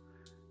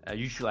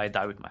usually I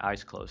dive with my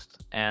eyes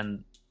closed,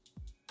 and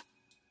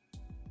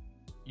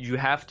you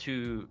have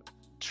to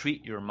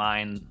treat your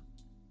mind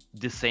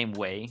the same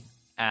way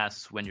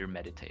as when you're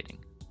meditating,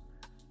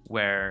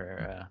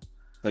 where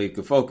so you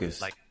could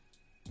focus, like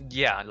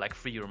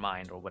free your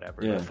mind or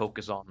whatever. Yeah.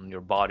 Focus on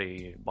your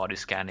body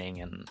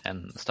scanning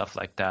and stuff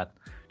like that,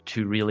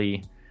 to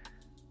really,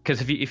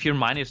 because if your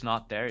mind is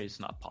not there, it's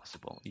not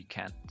possible. You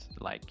can't,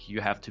 like,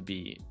 you have to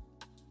be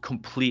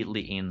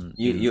completely in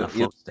a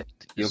flow state.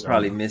 You'll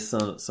probably miss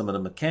some of the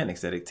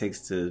mechanics that it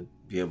takes to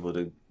be able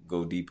to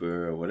go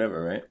deeper or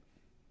whatever, right?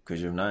 Because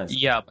your mind's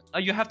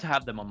but you have to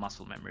have them on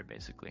muscle memory,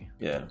 basically.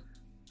 Yeah.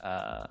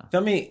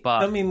 Tell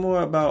me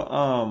more about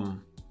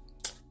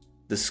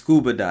the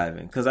scuba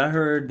diving, because I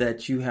heard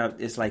that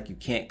it's like you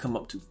can't come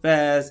up too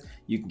fast.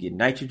 You can get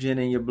nitrogen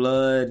in your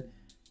blood.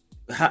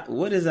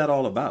 What is that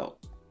all about?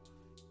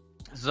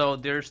 So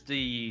there's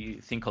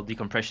the thing called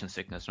decompression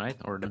sickness, right?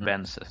 Or the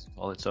bends, as we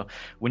call it. So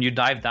when you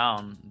dive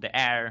down, the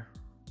air,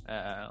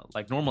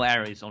 like normal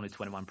air, is only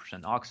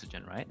 21%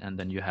 oxygen, right? And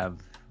then you have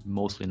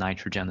mostly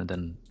nitrogen, and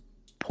then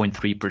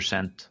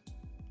 0.3%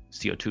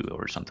 CO2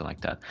 or something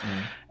like that.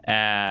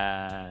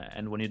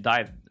 And when you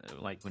dive,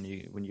 like when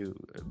you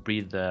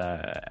breathe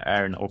the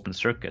air in open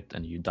circuit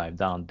and you dive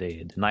down,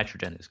 the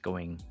nitrogen is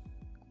going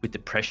with the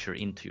pressure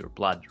into your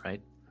blood,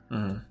 right?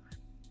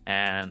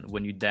 And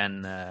when you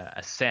then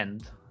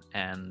ascend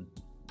and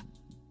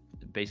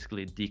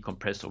basically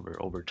decompress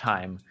over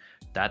time,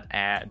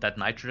 that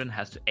nitrogen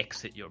has to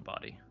exit your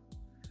body.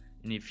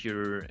 And if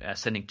you're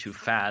ascending too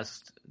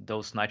fast,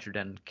 those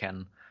nitrogen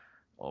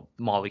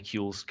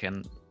molecules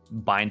can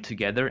bind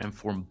together and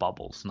form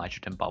bubbles,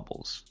 nitrogen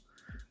bubbles,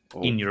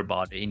 in your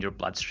body, in your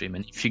bloodstream.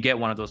 And if you get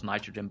one of those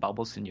nitrogen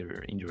bubbles in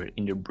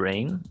your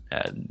brain,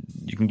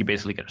 you can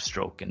basically get a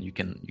stroke, and you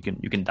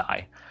can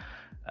die.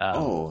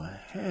 Oh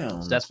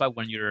hell! So that's why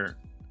when you're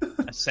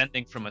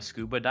ascending from a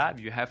scuba dive,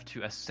 you have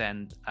to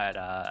ascend at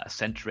a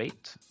ascent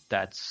rate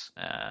that's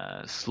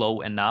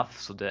slow enough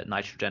so that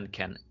nitrogen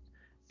can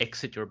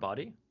exit your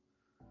body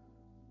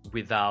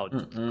without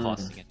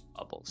causing any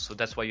bubbles. So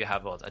that's why you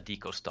have a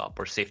deco stop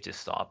or safety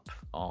stop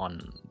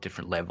on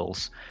different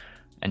levels,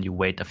 and you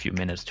wait a few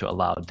minutes to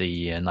allow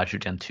the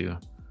nitrogen to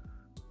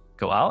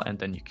go out, and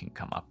then you can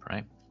come up,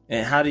 right?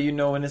 And how do you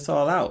know when it's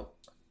all out?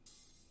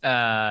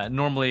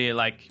 Normally,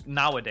 like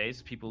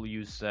nowadays, people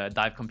use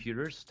dive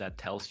computers that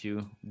tells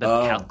you,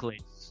 that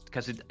calculates,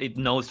 because it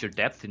knows your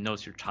depth, it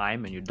knows your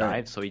time and your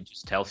dive, so it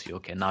just tells you,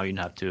 okay, now you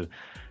have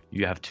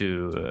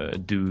to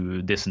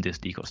do this and this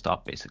deco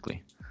stop,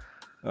 basically.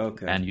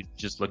 Okay. And you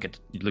just look at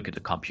the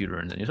computer,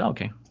 and then you say,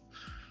 okay,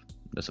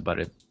 that's about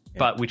it. Yeah.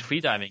 But with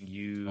freediving,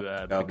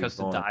 because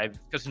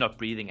you're not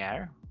breathing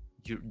air,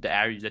 the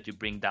air that you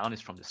bring down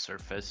is from the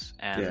surface,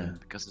 and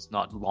because it's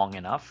not long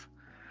enough,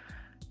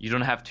 you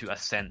don't have to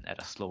ascend at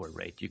a slower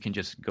rate. You can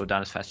just go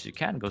down as fast as you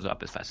can, goes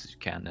up as fast as you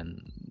can,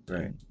 and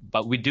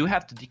but we do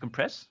have to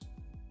decompress,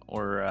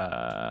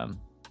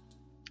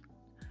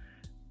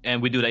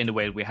 and we do that in the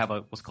way we have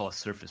what's called a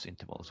surface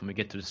interval. So when we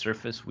get to the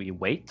surface, we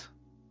wait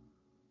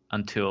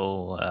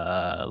until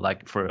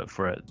like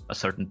for a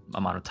certain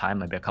amount of time,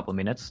 maybe a couple of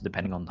minutes,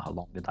 depending on how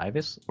long the dive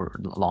is, or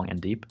long and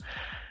deep,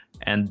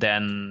 and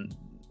then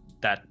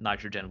that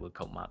nitrogen will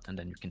come out, and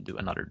then you can do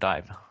another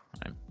dive.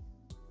 Right?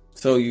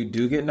 So you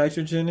do get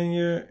nitrogen in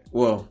your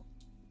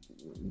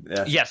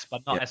yes,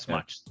 but not as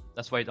much.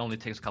 That's why it only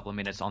takes a couple of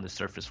minutes on the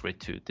surface for it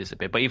to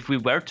dissipate. But if we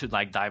were to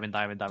like dive,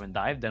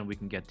 then we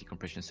can get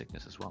decompression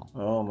sickness as well.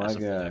 Oh my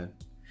god.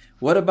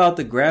 What about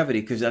the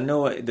gravity? Because I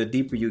know the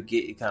deeper you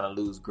get, you kind of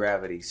lose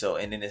gravity. So,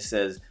 and then it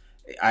says,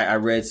 I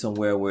read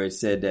somewhere where it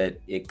said that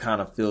it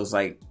kind of feels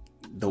like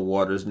the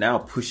water's now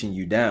pushing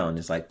you down.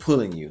 It's like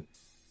pulling you.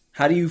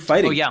 How do you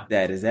fight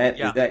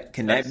that?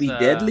 Can that be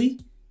deadly?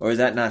 Or is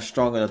that not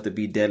strong enough to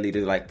be deadly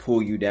to like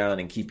pull you down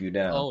and keep you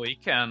down? Oh,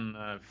 it can.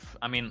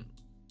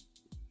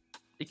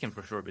 It can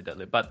for sure be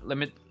deadly. But let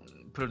me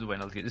put it away.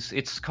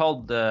 It's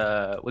called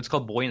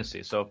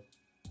buoyancy. So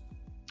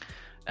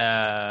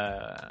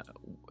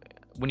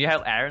when you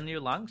have air in your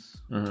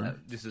lungs,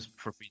 this is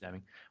for free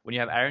diving. When you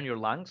have air in your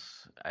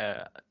lungs,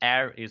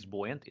 air is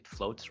buoyant, it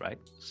floats, right?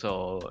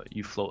 So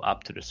you float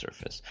up to the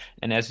surface.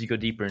 And as you go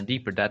deeper and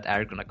deeper, that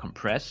air is going to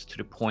compress to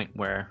the point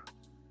where,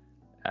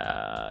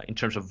 in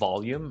terms of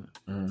volume,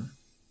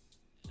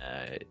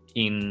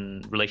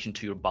 in relation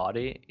to your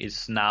body,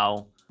 is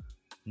now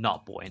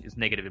not buoyant, it's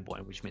negatively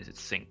buoyant, which means it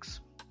sinks.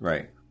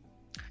 Right.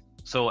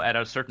 So at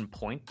a certain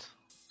point,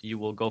 you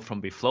will go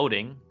from be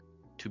floating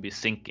to be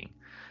sinking.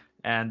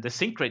 And the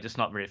sink rate is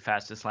not very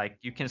fast. It's like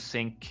you can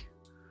sink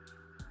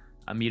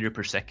a meter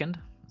per second,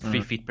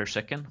 3 feet per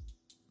second.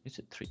 Is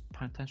it 3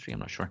 times 3? I'm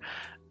not sure.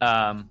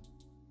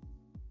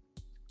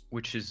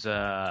 Which is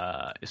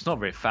it's not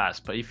very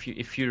fast. But if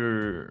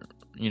you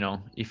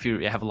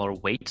have a lot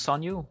of weights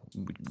on you,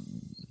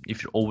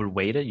 if you're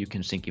overweighted, you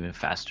can sink even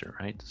faster,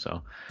 right?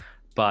 So,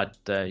 but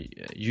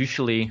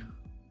usually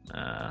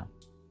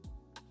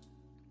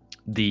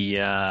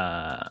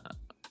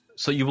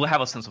so you will have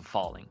a sense of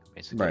falling,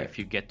 basically, if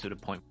you get to the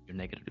point where you're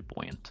negatively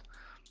buoyant.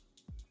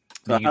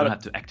 So you don't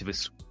have to actively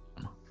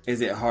swim.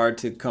 Is it hard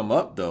to come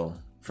up, though,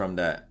 from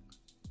that?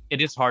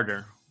 It is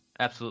harder.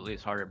 Absolutely,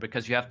 it's harder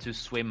because you have to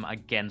swim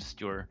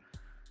against your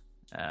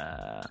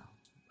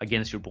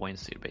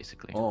buoyancy,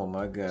 basically. Oh,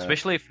 my God.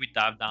 Especially if we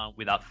dive down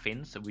without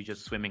fins, so we're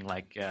just swimming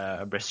like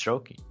a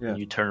breaststroke. Yeah.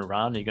 You turn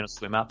around, and you're going to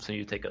swim up, so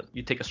you take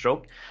a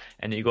stroke,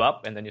 and you go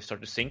up, and then you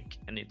start to sink,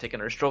 and you take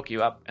another stroke,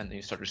 you up, and then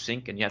you start to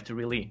sink, and you have to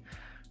really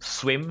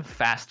swim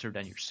faster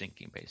than you're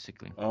sinking,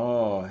 basically.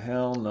 Oh,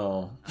 hell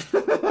no.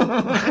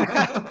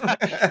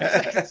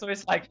 So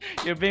it's like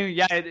you're being,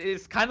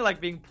 it's kind of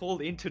like being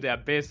pulled into the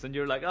abyss, and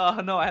you're like,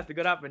 oh no, I have to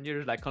get up, and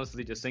you're like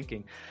constantly just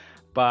sinking.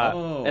 But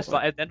and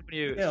then when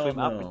you swim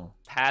up and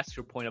past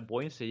your point of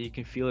buoyancy, you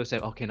can feel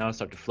yourself, okay, now I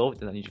start to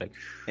float, and then you're like,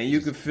 and you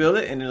can feel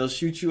it, and it'll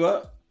shoot you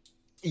up.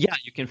 Yeah,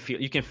 you can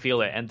feel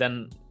it, and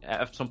then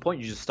at some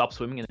point you just stop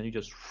swimming, and then you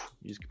just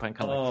kind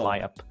of like fly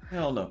up.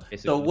 Hell no! Basically.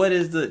 So what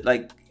is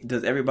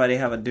does everybody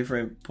have a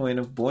different point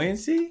of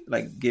buoyancy,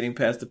 like getting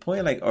past the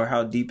point, or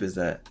how deep is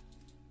that?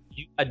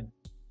 You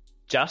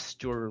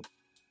adjust your,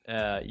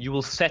 you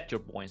will set your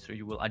buoyancy, or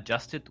you will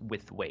adjust it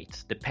with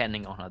weights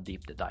depending on how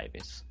deep the dive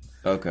is.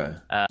 Okay.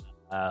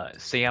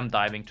 Say I'm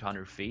diving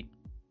 200 feet,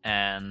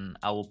 and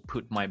I will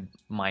put my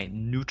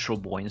neutral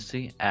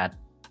buoyancy at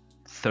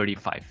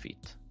 35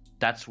 feet.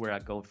 That's where I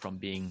go from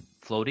being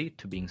floaty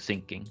to being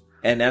sinking.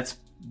 And that's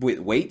with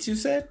weights, you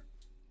said?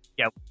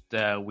 Yeah,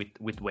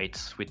 with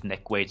weights, with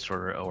neck weights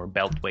or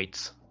belt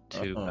weights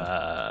to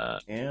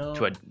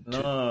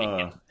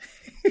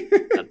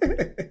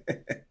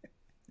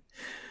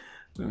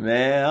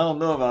Man, I don't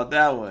know about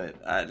that one.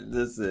 I don't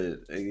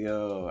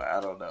know.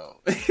 I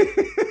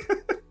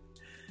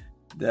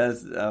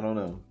don't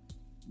know.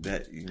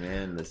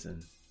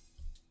 Listen.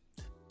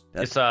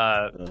 It's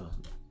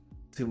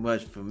too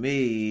much for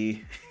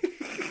me.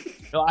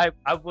 No,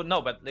 I would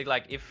know, but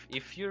like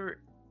if you're,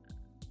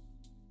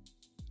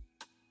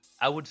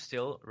 I would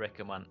still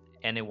recommend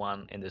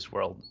anyone in this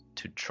world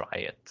to try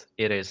it.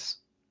 It is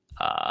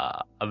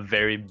a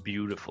very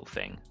beautiful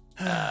thing.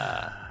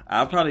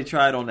 I'll probably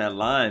try it on that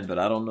line, but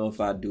I don't know if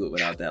I'd do it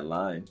without that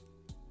line.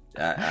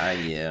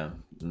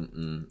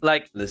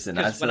 Like, listen,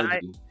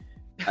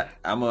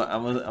 I'm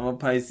a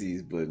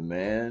Pisces, but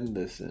man,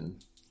 listen,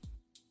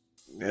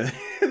 I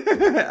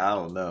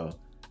don't know.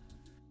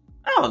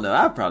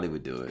 I probably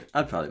would do it.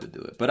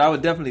 But I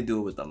would definitely do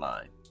it with the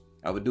line.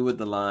 I would do it with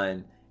the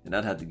line, and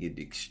I'd have to get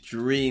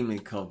extremely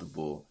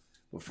comfortable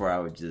before I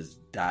would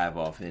just dive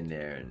off in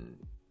there and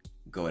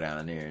go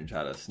down there and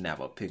try to snap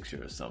a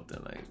picture or something.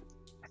 Like,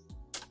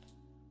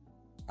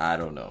 I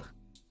don't know.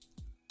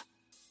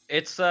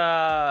 It's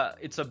a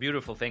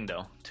beautiful thing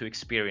though to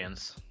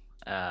experience.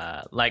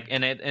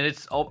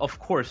 It's of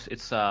course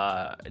it's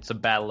a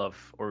battle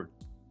of, or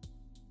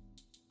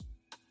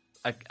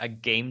a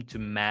game to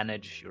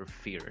manage your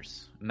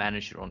fears,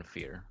 manage your own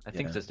fear. I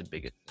think that's the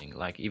biggest thing.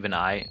 Like, even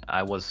I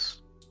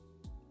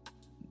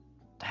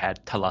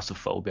had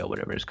thalassophobia,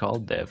 whatever it's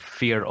called, the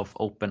fear of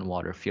open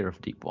water, fear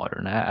of deep water,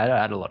 and I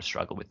had a lot of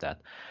struggle with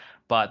that.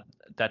 But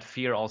that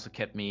fear also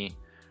kept me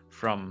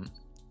from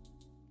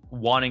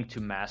wanting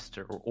to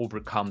master or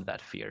overcome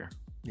that fear.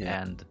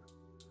 But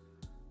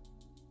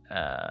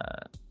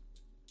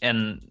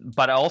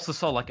I also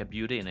saw like a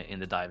beauty in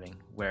the diving,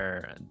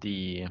 where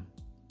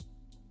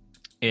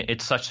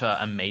it's such an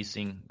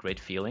amazing, great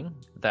feeling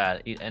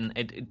that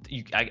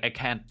I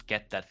can't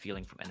get that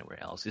feeling from anywhere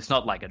else. It's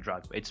not like a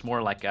drug. It's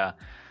more like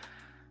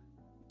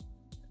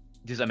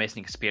this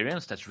amazing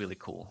experience that's really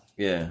cool.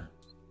 Yeah.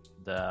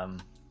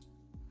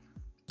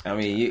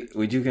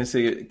 Would you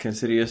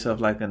consider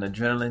yourself like an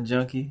adrenaline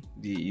junkie?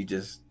 Do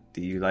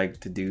you like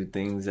to do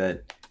things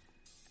that?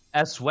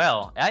 As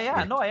well, I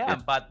am.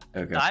 But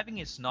diving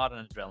is not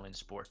an adrenaline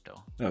sport,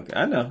 though. Okay,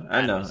 I know.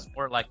 It's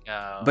more like.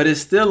 But it's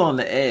still on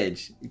the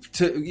edge.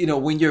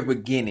 When you're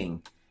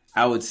beginning,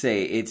 I would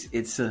say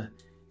it's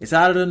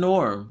out of the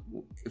norm.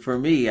 For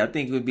me, I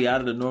think it would be out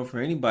of the norm for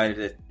anybody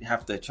to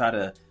have to try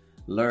to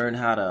learn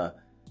how to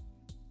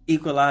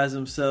equalize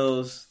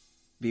themselves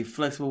be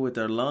flexible with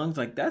their lungs.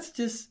 Like that's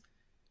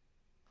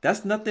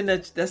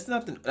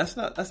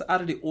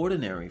out of the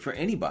ordinary for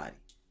anybody.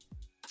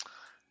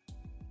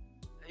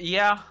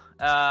 Yeah,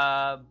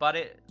 but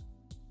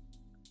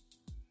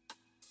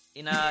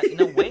in a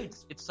way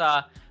it's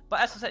but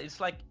as I said, it's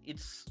like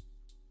it's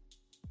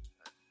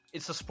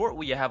a sport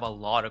where you have a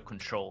lot of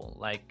control.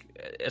 Like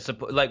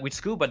with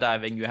scuba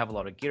diving, you have a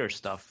lot of gear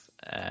stuff,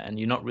 and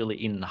you're not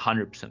really in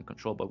 100%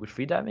 control. But with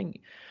freediving,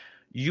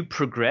 you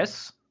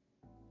progress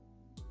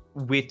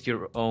with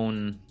your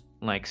own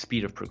like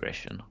speed of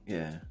progression.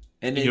 Yeah,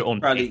 and then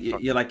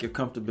you're like your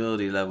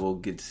comfortability level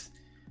gets,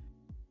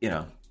 it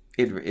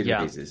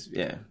raises.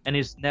 Yeah, and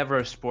it's never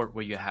a sport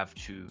where you have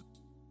to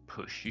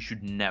push. You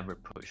should never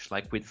push.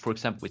 Like for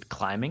example, with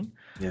climbing.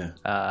 Yeah.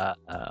 I'm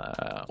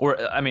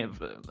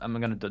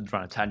gonna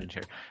run a tangent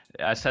here.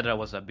 I said I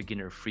was a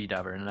beginner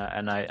freediver,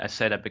 and I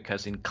say that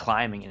because in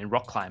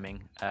rock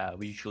climbing,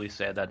 we usually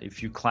say that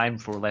if you climb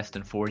for less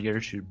than 4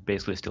 years, you're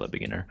basically still a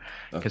beginner,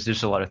 because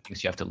there's a lot of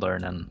things you have to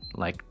learn, and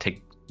like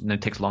it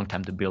takes a long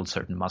time to build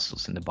certain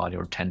muscles in the body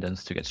or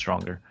tendons to get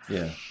stronger.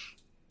 Yeah.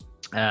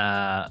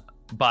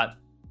 But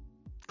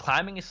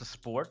climbing is a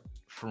sport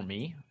for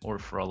me, or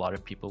for a lot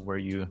of people, where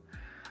you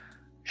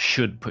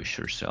should push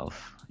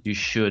yourself. You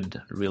should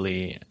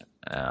really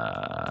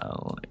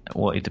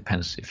it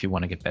depends if you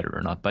want to get better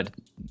or not, but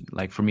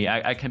like for me,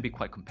 I can be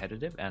quite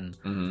competitive and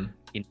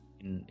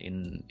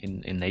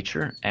in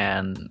nature,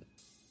 and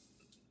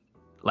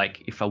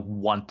like if I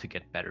want to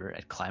get better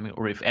at climbing,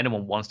 or if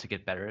anyone wants to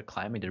get better at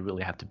climbing, they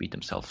really have to beat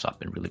themselves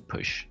up and really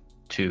push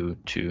to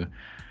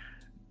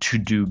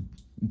do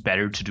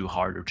better, to do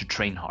harder, to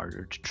train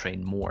harder, to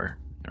train more,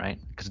 right?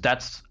 Because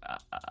that's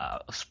a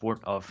sport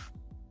of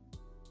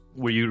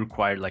where you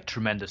require like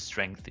tremendous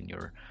strength in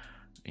your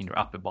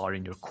upper body,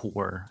 in your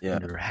core, in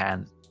your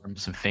hands,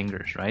 arms, and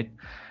fingers, right?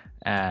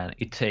 And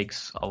it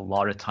takes a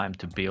lot of time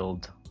to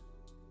build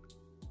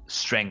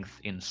strength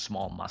in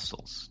small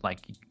muscles,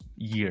 like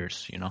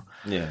years,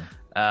 Yeah.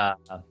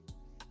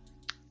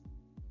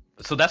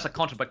 So that's a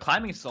contra, but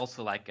climbing is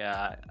also like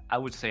I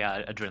would say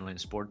an adrenaline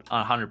sport,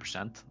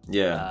 100%.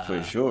 Yeah,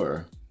 for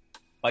sure.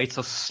 But it's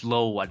a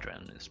slow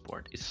adrenaline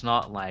sport. It's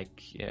not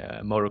like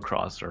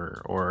motocross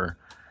or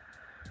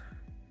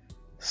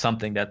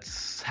something that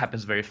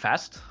happens very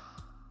fast,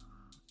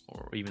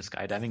 or even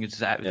skydiving.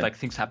 It's like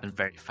things happen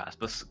very fast.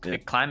 But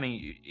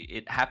climbing,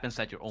 it happens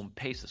at your own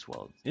pace as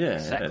well. Yeah,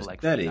 exactly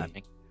like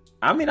freediving.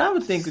 I mean, I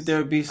would think that there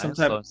would be some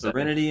type of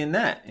serenity in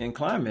that, in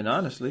climbing,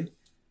 honestly.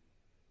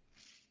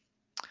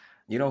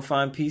 You don't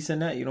find peace in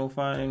that? You don't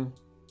find...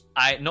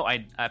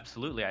 I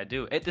absolutely I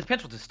do. It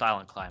depends what the style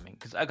in climbing.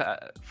 Because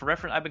for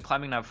reference, I've been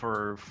climbing now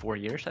for 4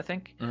 years, I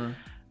think.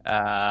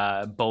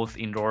 Mm-hmm. Both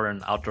indoor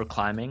and outdoor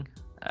climbing.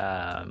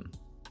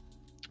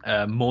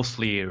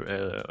 Mostly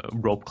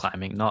rope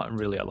climbing, not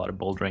really a lot of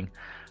bouldering.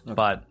 Okay.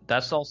 But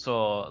that's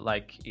also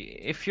like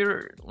if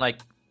you're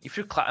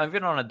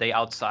on a day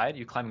outside,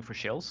 you're climbing for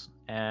chills.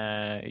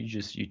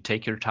 You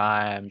take your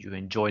time, you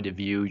enjoy the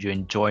view, you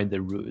enjoy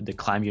the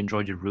climb, you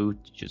enjoy the route,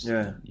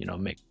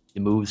 make the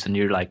moves, and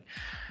you're like,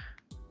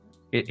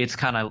 it's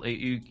kind of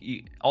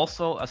you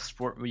also a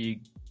sport where you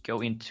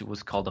go into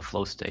what's called a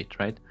flow state,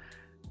 right?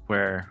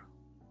 Where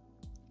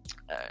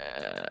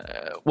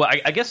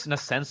I guess in a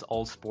sense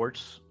all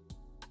sports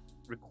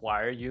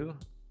require you,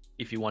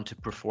 if you want to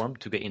perform,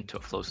 to get into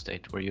a flow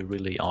state where you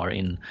really are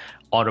in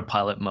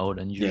autopilot mode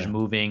and you're just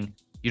moving.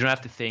 You don't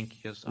have to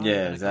think. Just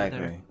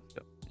exactly.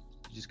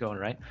 Just going,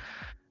 right?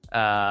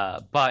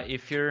 But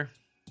if you're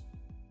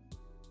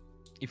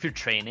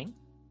training,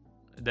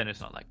 then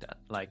it's not like that.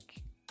 Like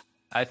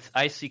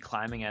I see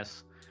climbing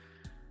as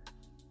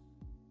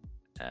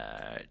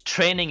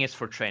training is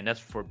for train.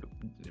 That's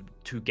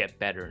to get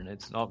better, and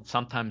it's not.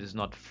 Sometimes it's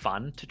not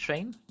fun to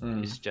train.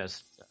 It's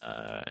just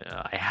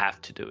I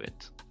have to do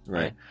it,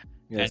 right?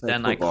 Yeah, and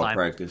then I climb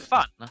practice. For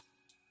fun.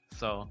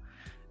 So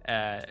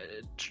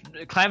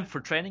climb for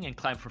training and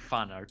climb for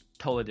fun are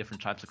totally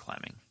different types of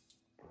climbing.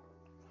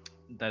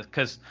 That's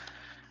because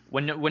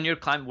when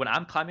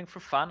I'm climbing for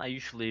fun, I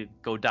usually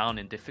go down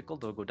in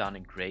difficult or go down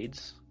in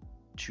grades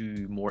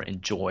to more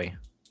enjoy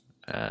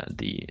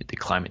the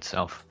climb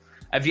itself.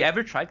 Have you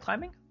ever tried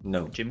climbing?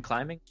 No. Gym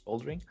climbing,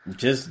 bouldering?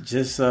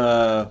 Just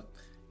rock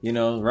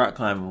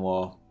climbing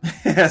wall.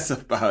 That's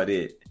about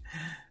it.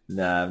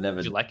 Nah, I've never.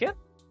 Did you like it?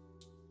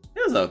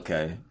 It was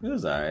okay. It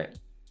was all right.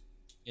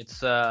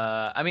 It's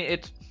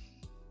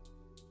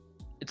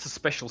it's a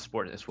special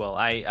sport as well.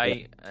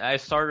 I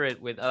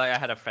started with I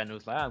had a friend who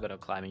was like, I'm gonna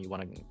climb, and you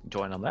want to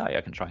join? I'm like, oh, yeah,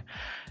 I can try.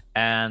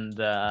 And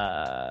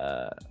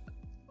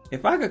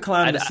if I could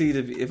climb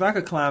if I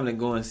could climb and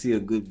go and see a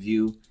good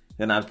view,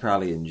 then I'd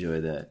probably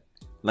enjoy that.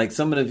 Like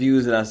some of the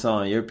views that I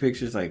saw in your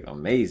pictures, like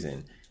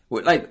amazing.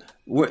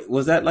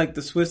 Was that like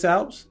the Swiss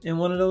Alps in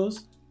one of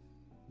those?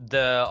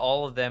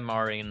 All of them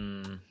are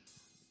in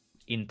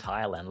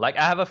Thailand. Like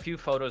I have a few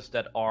photos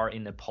that are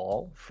in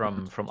Nepal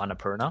from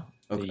Annapurna,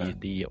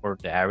 the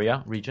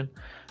area region.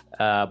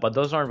 But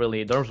those are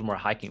more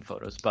hiking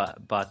photos.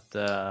 But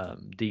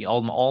the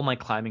all my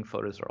climbing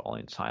photos are all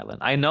in Thailand.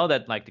 I know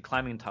that like the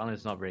climbing in Thailand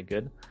is not very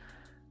good,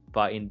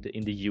 but in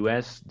the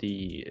US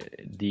the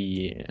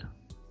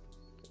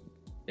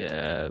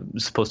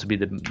supposed to be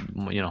the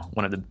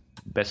one of the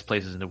best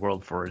places in the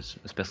world for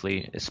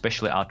especially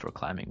outdoor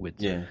climbing with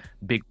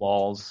big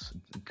walls,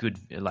 good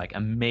like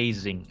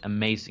amazing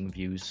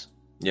views,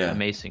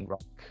 amazing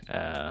rock.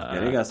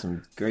 They got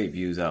some great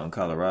views out in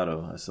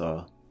Colorado. I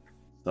saw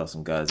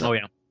some guys out.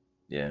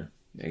 Yeah,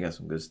 they got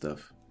some good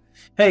stuff.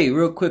 Hey,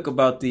 real quick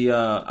about the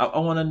I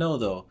want to know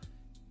though,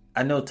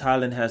 I know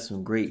Thailand has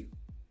some great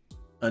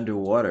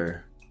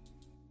underwater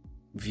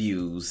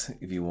views,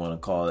 if you want to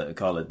call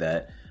it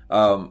that.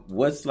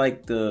 What's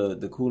like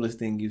the coolest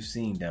thing you've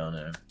seen down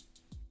there?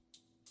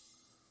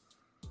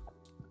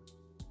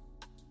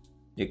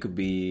 It could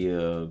be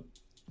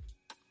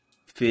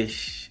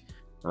fish,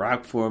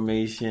 rock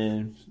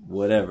formation,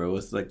 whatever.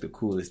 What's like the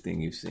coolest thing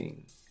you've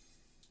seen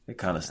that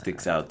kind of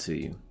sticks out to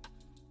you?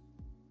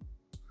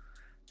 I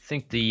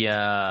think the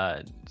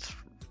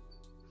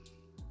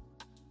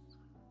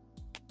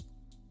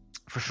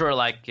for sure,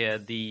 like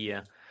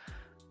the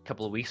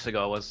couple of weeks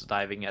ago I was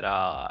diving at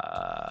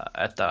a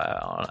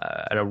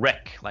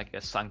wreck, like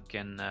a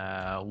sunken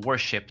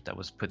warship that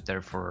was put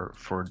there for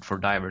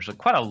divers. So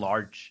quite a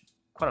large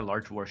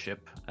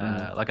warship,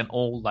 like an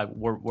old like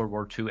World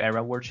War II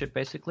era warship,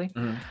 basically.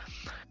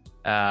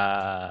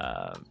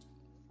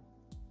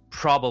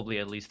 Probably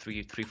at least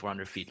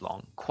 300-400 feet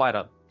long. Quite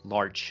a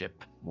large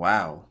ship.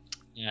 Wow.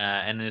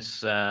 And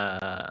it's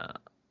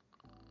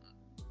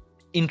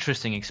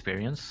interesting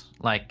experience,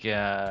 like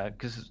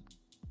because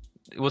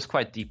it was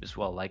quite deep as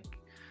well. Like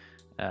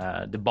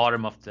the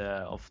bottom of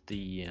the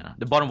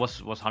bottom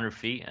was 100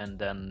 feet, and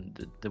then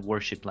the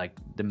warship, like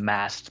the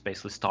mast,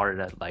 basically started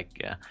at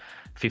like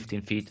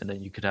 15 feet, and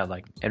then you could have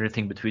like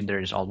everything between there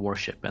is all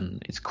warship,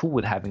 and it's cool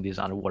with having these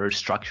underwater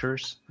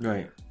structures.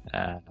 Right.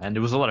 And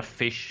there was a lot of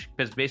fish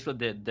because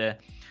basically the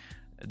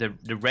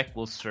wreck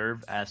will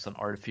serve as an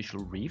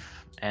artificial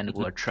reef, and it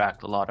will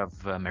attract a lot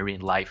of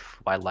marine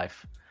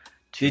wildlife.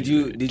 Did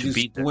you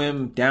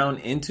swim down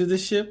into the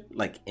ship,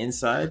 like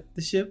inside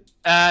the ship?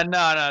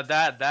 No,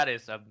 that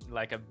is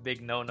like a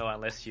big no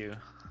unless you,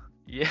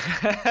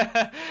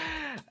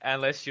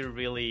 unless you're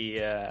really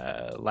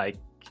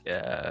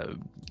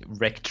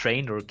wreck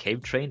trained or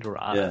cave trained or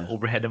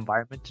overhead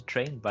environment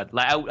trained. But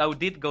like I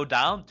did go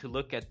down to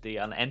look at the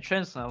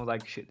entrance, and I was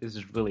like, shit, this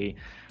is really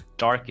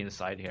dark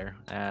inside here.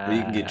 But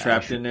you can get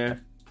trapped in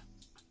there.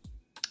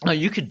 No,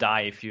 you could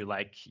die if you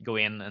like go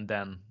in and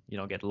then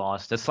get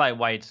lost. That's like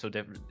why it's so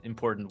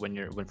important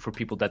when for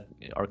people that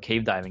are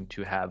cave diving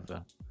to have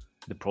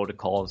the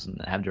protocols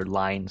and have their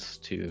lines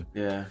to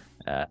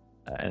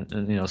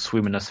and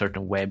swim in a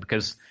certain way,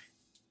 because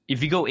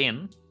if you go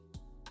in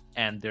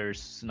and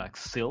there's like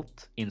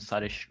silt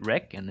inside a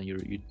wreck and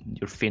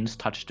your fins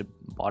touch the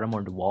bottom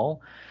or the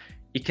wall,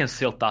 it can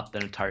silt up the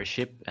entire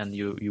ship, and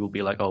you will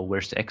be like, oh,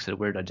 where's the exit?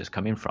 Where did I just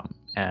come in from?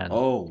 And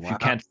if you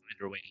can't find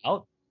your way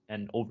out,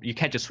 and you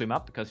can't just swim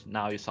up because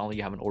now you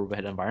have an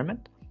overhead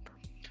environment,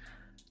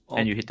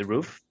 and you hit the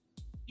roof,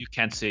 you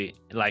can't see,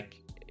 like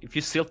if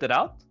you silt it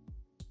out,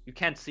 you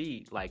can't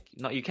see, like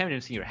you can't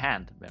even see your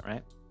hand,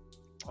 right?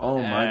 Oh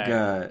my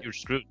god, you're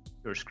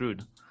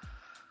screwed.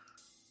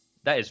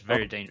 That is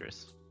very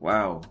dangerous.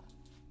 Wow.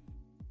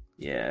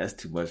 Yeah, that's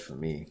too much for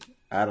me.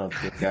 I don't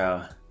think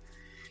I'll.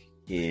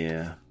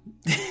 Yeah.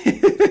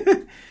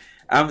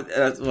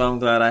 That's why I'm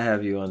glad I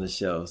have you on the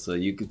show, so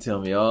you can tell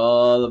me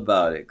all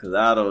about it. Cause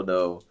I don't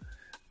know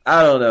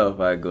if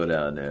I go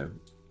down there.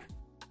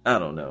 I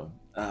don't know.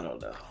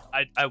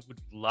 I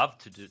would love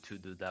to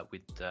do that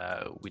with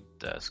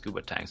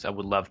scuba tanks. I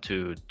would love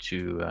to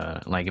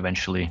like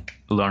eventually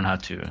learn how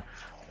to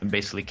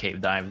basically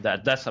cave dive.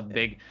 That's a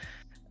big.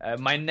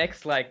 My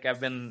next, like,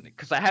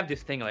 because I have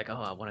this thing like, oh,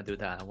 I want to do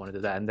that,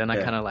 and then I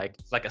kind of like,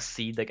 it's like a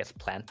seed that gets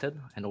planted,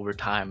 and over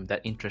time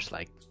that interest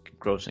like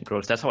grows and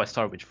grows. That's how I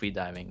started with free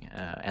diving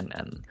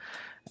and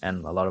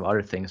a lot of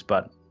other things.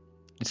 But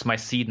it's my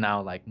seed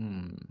now. Like,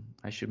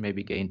 I should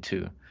maybe get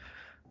into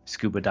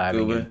scuba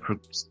diving and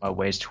progress my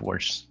ways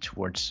towards.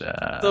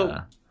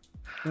 So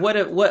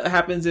what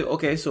happens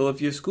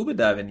if you're scuba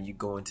diving and you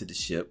go into the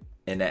ship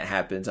and that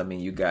happens? I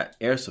mean, you got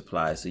air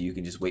supply, so you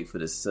can just wait for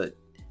the soot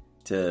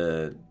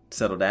to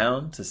settle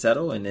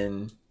and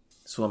then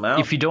swim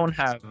out. If you don't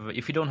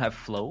have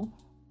flow,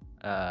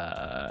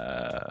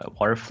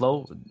 water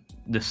flow,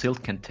 the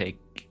silt can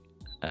take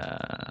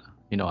a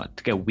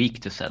week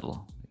to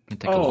settle. It can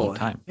take a long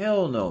time.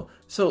 Hell no.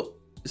 So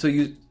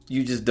you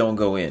just don't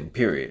go in,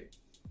 period.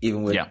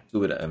 Even with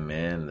scuba dive,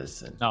 man,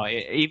 listen. No,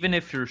 even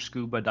if you're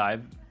scuba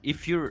dive,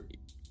 if you're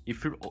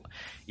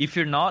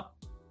not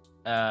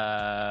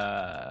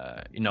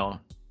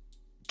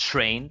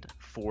trained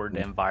for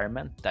the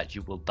environment that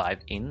you will dive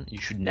in,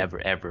 you should never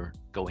ever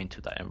go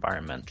into that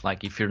environment.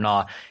 Like if you're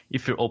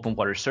open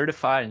water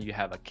certified and you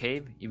have a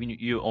cave, even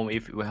only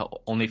if you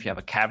have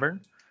a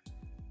cavern,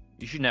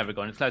 you should never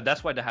go in.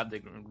 That's why they have the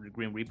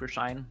Green Reaper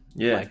sign.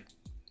 Yeah. Like,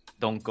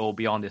 don't go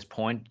beyond this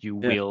point, you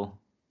will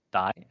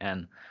die.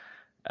 And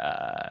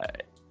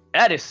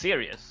that is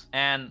serious.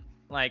 And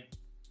like,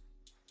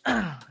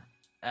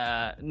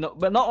 no,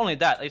 but not only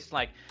that, it's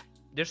like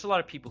there's a lot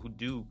of people who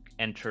do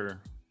enter,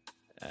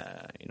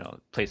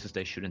 places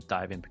they shouldn't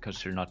dive in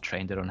because they're not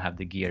trained, they don't have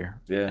the gear,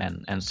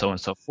 and so on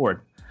and so forth.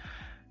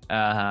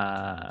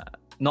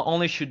 Not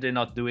only should they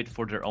not do it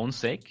for their own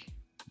sake,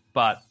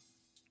 but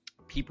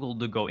people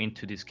who go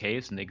into these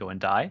caves and they go and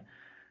die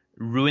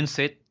ruins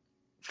it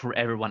for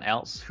everyone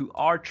else who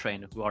are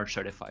trained, who are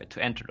certified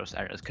to enter those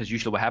areas. Because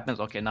usually what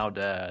happens, okay, now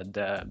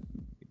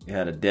you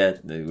had a death,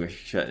 they were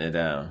shutting it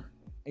down.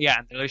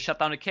 Yeah, they shut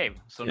down the cave,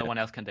 so no one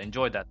else can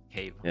enjoy that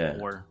cave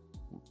or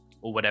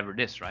whatever it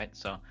is, right?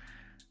 So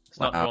it's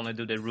not only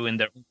do they ruin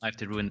their own life,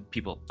 they ruin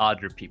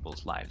other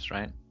people's lives,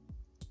 right?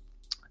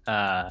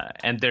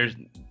 And there's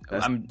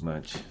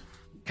much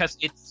because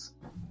it's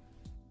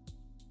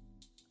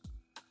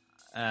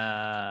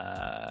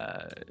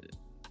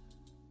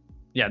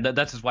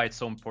that's why it's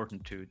so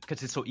important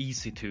because it's so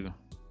easy to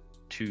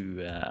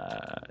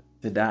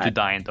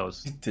die in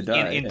those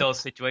those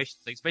situations,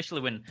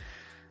 especially when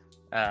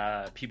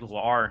people who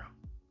are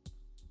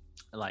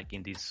like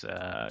in these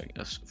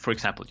for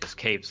example just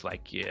caves,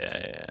 like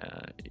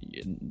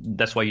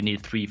that's why you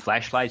need 3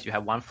 flashlights. You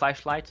have 1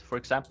 flashlight, for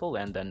example,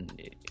 and then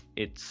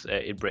it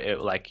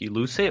like you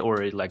lose it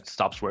or it like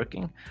stops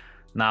working.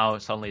 Now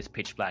suddenly it's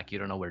pitch black, you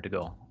don't know where to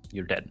go,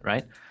 you're dead,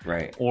 right?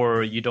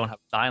 Or you don't have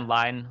a dying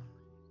line,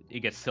 it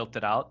gets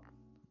silted out,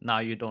 now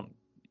you don't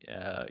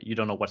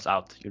know what's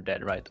out, you're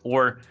dead, right?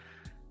 Or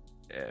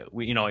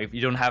if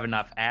you don't have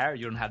enough air,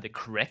 you don't have the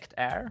correct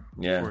air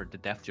for the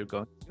depth you're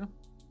going to,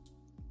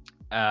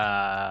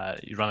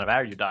 you run out of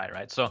air, you die,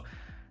 right? So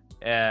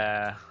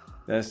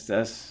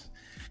that's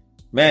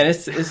man,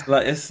 it's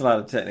a lot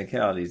of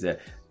technicalities there.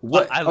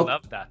 I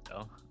love that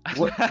though.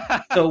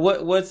 So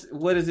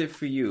what is it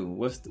for you?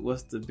 What's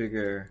the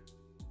bigger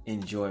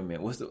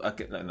enjoyment?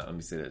 Let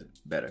me say that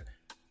better.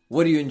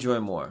 What do you enjoy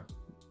more,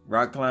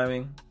 rock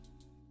climbing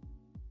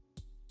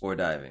or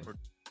diving?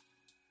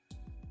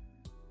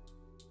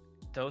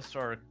 Those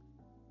are,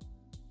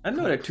 I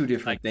know they're 2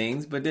 different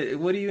things, but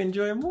what do you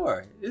enjoy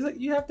more? It's like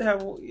you have to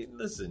have.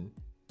 Listen,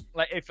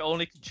 like if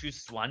only could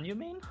choose one, you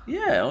mean?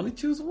 Yeah, only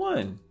choose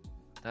one.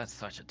 That's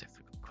such a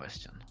difficult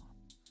question.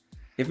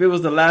 If it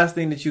was the last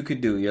thing that you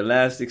could do, your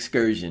last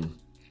excursion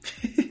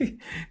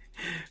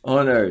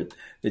on Earth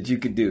that you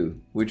could do,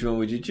 which one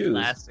would you choose?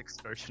 Last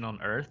excursion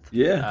on Earth?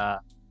 Yeah.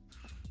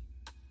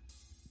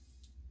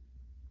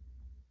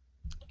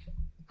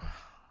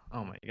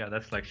 Oh my god,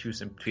 that's like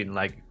choosing between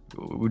like,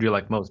 would you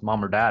like most,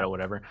 mom or dad or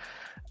whatever?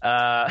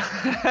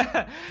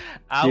 I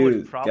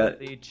would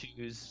probably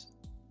choose.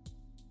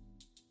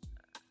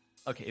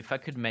 Okay, if I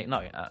could make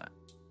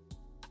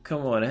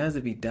come on, it has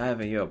to be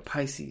diving. You're a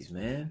Pisces,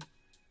 man.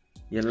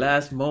 Your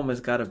last moment's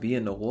got to be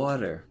in the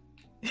water.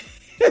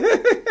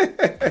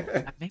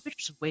 Maybe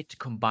there's a way to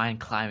combine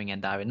climbing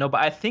and diving. No,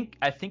 but I think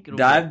it'll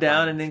dive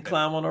down and then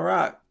climb on a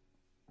rock.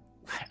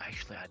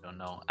 Actually, I don't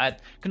know.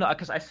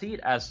 Because I see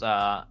it as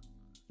not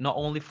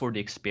only for the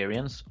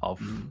experience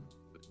of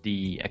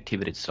the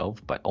activity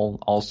itself, but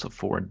also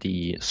for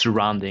the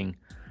surrounding,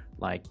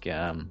 like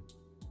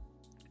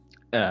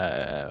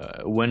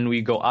when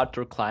we go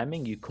outdoor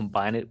climbing, you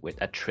combine it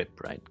with a trip,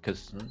 right?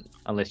 Because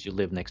unless you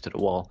live next to the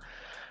wall.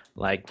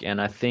 And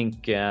I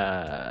think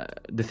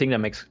the thing that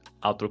makes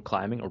outdoor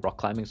climbing or rock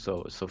climbing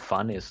so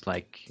fun is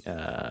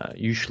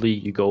usually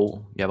you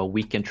have a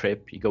weekend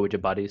trip, you go with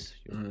your buddies,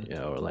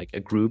 or like a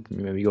group,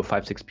 maybe you go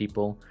 5-6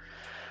 people,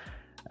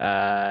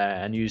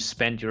 and you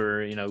spend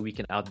your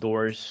weekend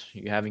outdoors,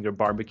 you're having your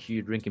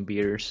barbecue, drinking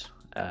beers,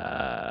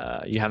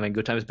 you're having a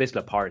good time. It's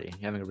basically a party,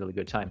 you're having a really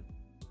good time,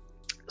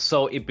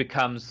 so it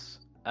becomes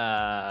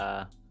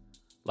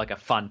like a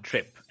fun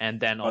trip, and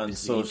then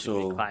obviously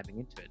social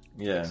climbing into it.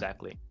 Yeah,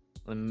 exactly.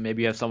 And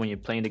maybe you have someone, you're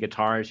playing the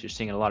guitars, you're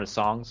singing a lot of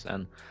songs,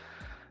 and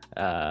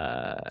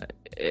I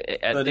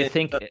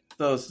think.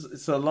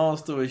 So long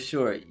story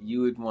short,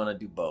 you would want to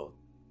do both.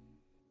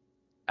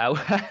 I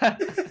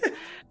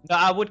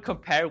would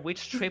compare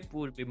which trip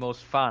would be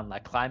most fun,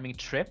 like climbing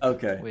trip.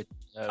 Okay. With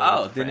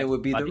then it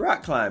would be the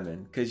rock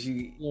climbing,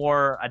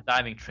 or a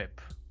diving trip,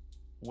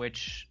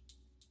 which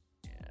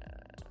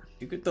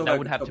you could throw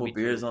like a couple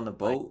beers on the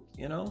boat,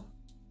 No,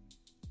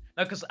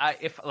 because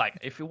if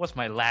it was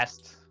my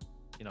last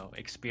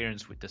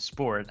experience with the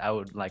sport, I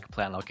would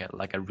plan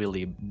like a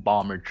really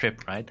bomber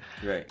trip, right?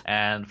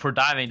 And for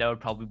diving, that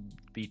would probably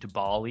be to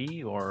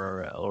Bali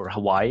or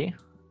Hawaii,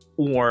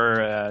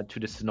 or to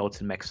the cenotes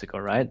in Mexico,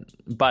 right?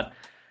 But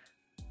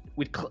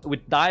with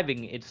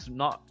diving, it's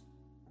not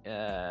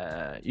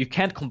you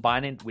can't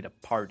combine it with a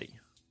party,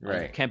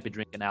 right? You can't be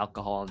drinking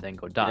alcohol and then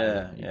go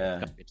dive. You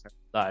can't be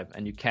dive,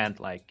 and you can't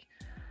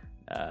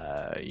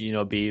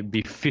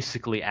be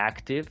physically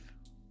active.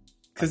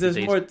 Because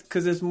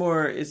it's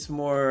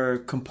more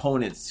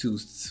components to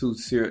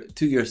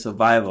your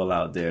survival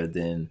out there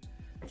than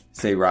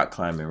say rock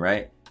climbing,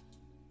 right?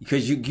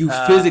 Because you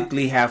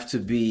physically have to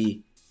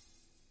be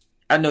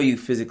I know you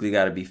physically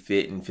got to be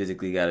fit and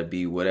physically got to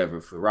be whatever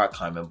for rock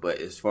climbing, but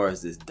as far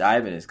as this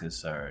diving is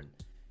concerned,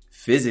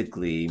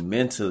 physically,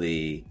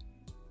 mentally,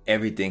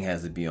 everything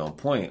has to be on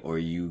point or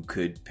you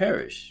could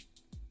perish.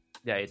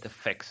 Yeah, it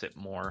affects it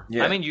more.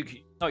 Yeah. I mean, you're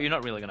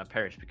not really gonna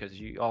perish because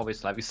you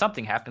always like if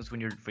something happens when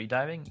you're free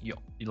diving, you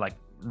like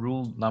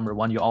rule number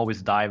one, you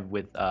always dive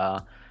with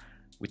a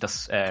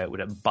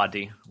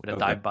buddy, with a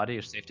dive buddy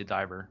or safety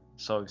diver.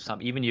 So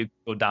if even you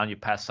go down, you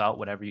pass out,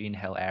 whatever you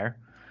inhale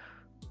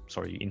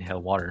you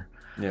inhale water.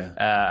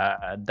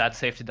 Yeah. That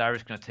safety diver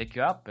is gonna take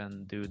you up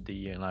and do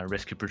the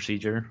rescue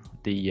procedure,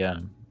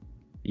 the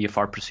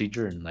EFR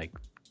procedure, and like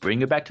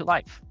bring you back to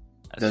life.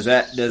 Does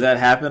that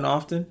happen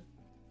often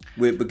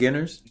with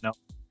beginners?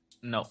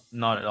 No,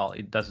 not at all.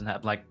 It doesn't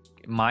happen. Like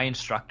my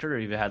instructor,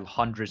 he had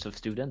hundreds of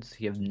students.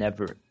 He have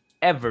never,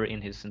 ever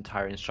in his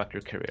entire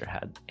instructor career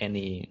had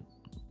any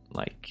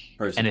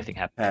anything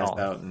happen at all.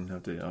 Out and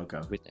have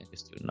to with any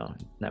student. No,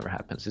 it never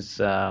happens.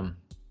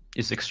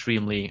 It's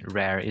extremely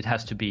rare. It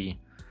has to be.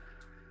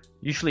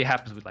 Usually, it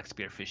happens with like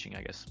spearfishing,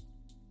 I guess.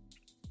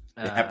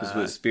 It happens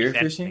with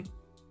spearfishing.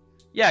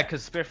 Yeah,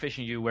 because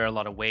spearfishing, you wear a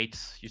lot of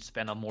weights. You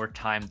spend more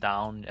time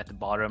down at the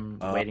bottom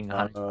waiting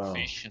on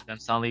fish, and then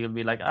suddenly you'll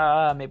be like,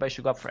 maybe I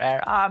should go up for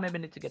air. Maybe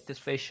I need to get this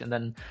fish, and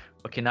then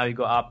okay, now you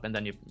go up, and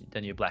then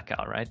you black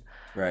out, right?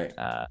 Right.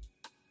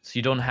 So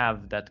you don't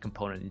have that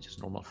component in just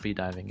normal free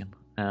diving.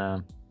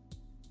 Wow.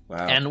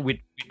 And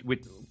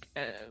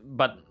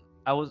but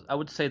I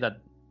would say that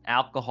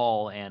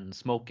alcohol and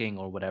smoking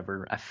or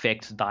whatever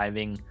affects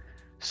diving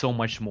so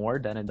much more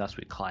than it does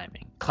with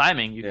climbing.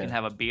 Climbing, you can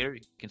have a beer,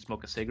 you can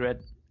smoke a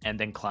cigarette, and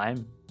then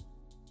climb.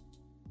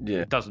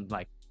 Yeah,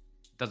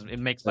 it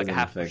makes like a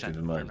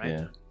 0.5% month,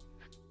 right?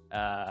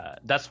 Yeah.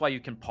 That's why you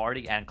can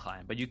party and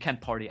climb, but you can't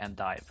party and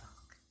dive.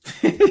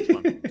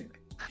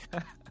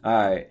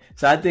 All right,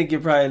 so I think you're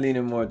probably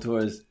leaning more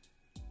towards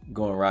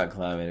going rock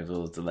climbing if it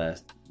was the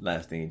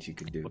last thing that you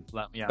could do.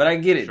 Yeah, but I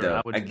get it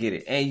though. I get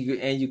it, and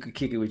you could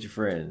kick it with your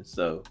friends.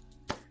 So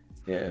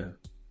yeah.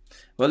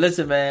 Well,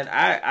 listen, man,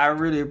 I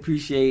really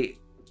appreciate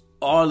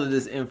all of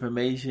this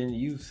information.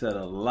 You've said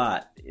a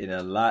lot, and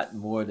a lot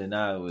more than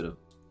I would have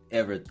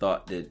ever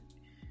thought that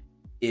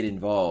it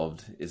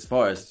involved as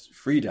far as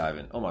free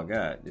diving. Oh my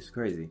God, it's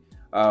crazy.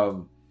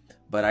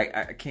 But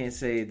I can't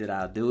say that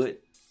I'll do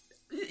it.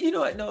 You know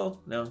what? No.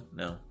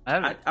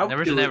 I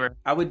never say never.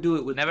 I would do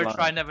it with never the line.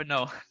 Try, never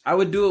know. I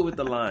would do it with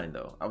the line,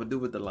 though. I would do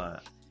it with the line.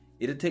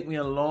 It'd take me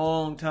a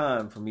long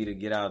time for me to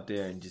get out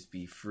there and just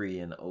be free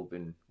in the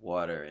open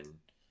water and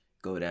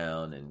go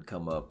down and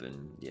come up,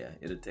 and yeah,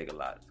 it'll take a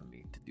lot for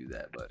me to do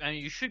that. But and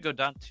you should go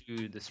down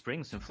to the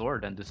springs in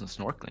Florida and do some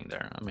snorkeling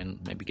there. I mean,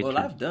 maybe get. Well,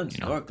 I've done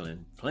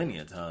snorkeling plenty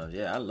of times.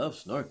 Yeah, I love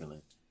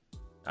snorkeling.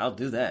 I'll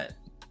do that.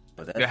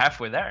 But you're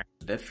halfway there.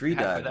 That free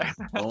diving.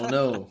 Oh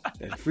no,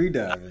 that free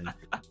diving.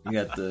 You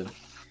have to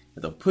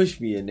push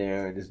me in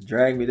there and just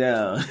drag me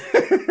down.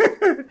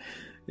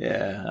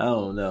 Yeah, I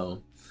don't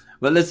know.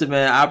 But listen,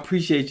 man, I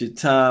appreciate your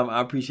time.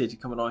 I appreciate you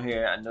coming on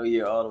here. I know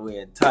you're all the way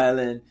in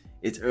Thailand.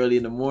 It's early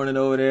in the morning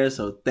over there,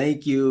 so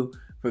thank you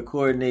for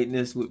coordinating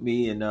this with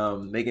me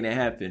and making it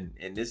happen.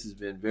 And this has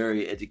been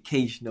very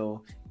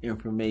educational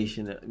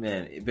information,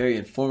 man, very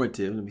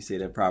informative. Let me say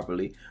that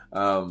properly.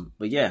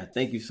 But yeah,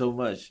 thank you so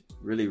much.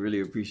 Really, really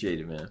appreciate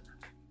it, man.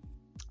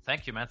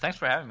 Thank you, man. Thanks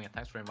for having me.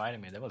 Thanks for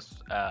inviting me. That was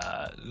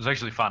it was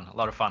actually fun. A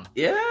lot of fun.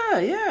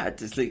 Yeah.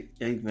 Just like,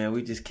 hey, man,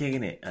 we just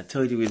kicking it. I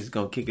told you we just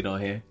gonna kick it on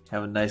here,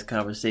 have a nice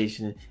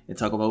conversation, and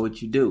talk about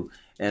what you do.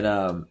 And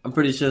I'm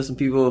pretty sure some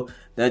people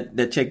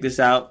that check this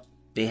out,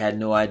 they had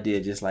no idea,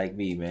 just like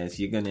me, man.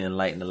 So you're gonna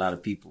enlighten a lot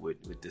of people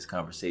with this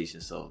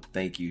conversation. So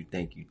thank you.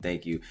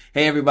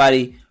 Hey,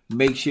 everybody,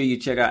 make sure you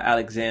check out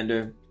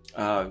Alexander.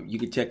 You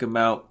can check him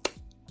out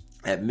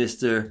at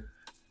Mr.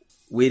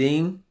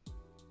 Whiting.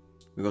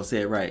 We're gonna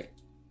say it right.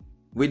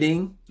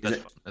 Whiting.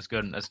 That's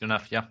good. That's good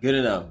enough. Yeah. Good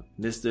enough.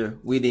 Mr.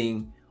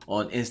 Whiting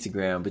on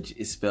Instagram, but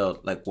it's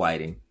spelled like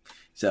Whiting.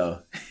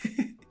 So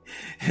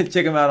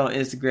check him out on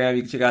Instagram.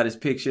 You can check out his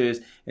pictures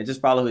and just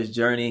follow his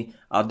journey.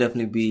 I'll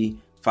definitely be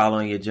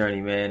following your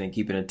journey, man, and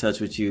keeping in touch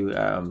with you.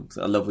 I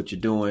love what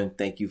you're doing.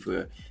 Thank you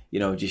for,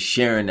 just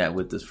sharing that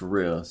with us for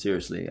real.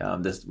 Seriously.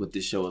 That's what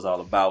this show is all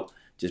about.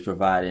 Just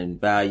providing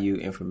value,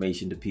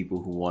 information to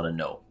people who want to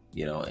know.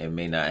 And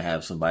may not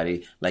have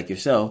somebody like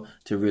yourself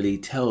to really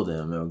tell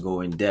them or go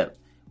in depth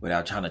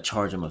without trying to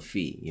charge them a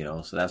fee,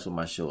 So that's what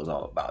my show is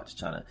all about. Just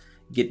trying to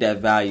get that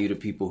value to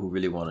people who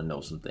really want to know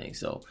some things.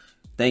 So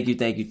thank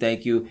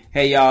you.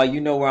 Hey, y'all,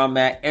 you know where I'm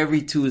at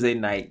every Tuesday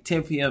night,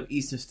 10 p.m.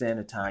 Eastern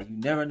Standard Time. You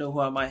never know who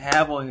I might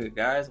have on here,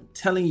 guys. I'm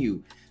telling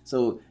you.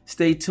 So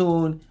stay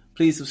tuned.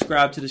 Please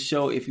subscribe to the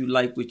show if you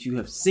like what you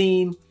have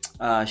seen.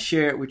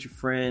 Share it with your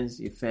friends,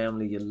 your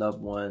family, your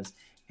loved ones.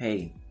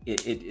 Hey,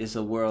 it's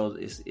a world.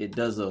 It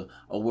does a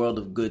world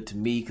of good to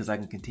me because I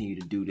can continue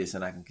to do this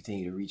and I can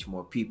continue to reach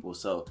more people.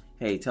 So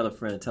hey, tell a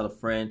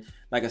friend.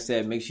 Like I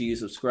said, make sure you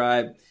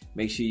subscribe.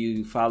 Make sure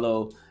you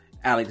follow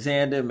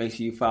Alexander. Make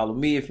sure you follow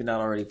me if you're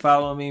not already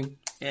following me.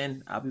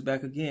 And I'll be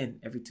back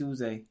again every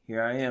Tuesday.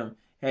 Here I am.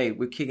 Hey,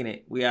 we're kicking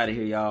it. We out of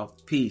here, y'all.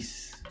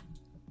 Peace.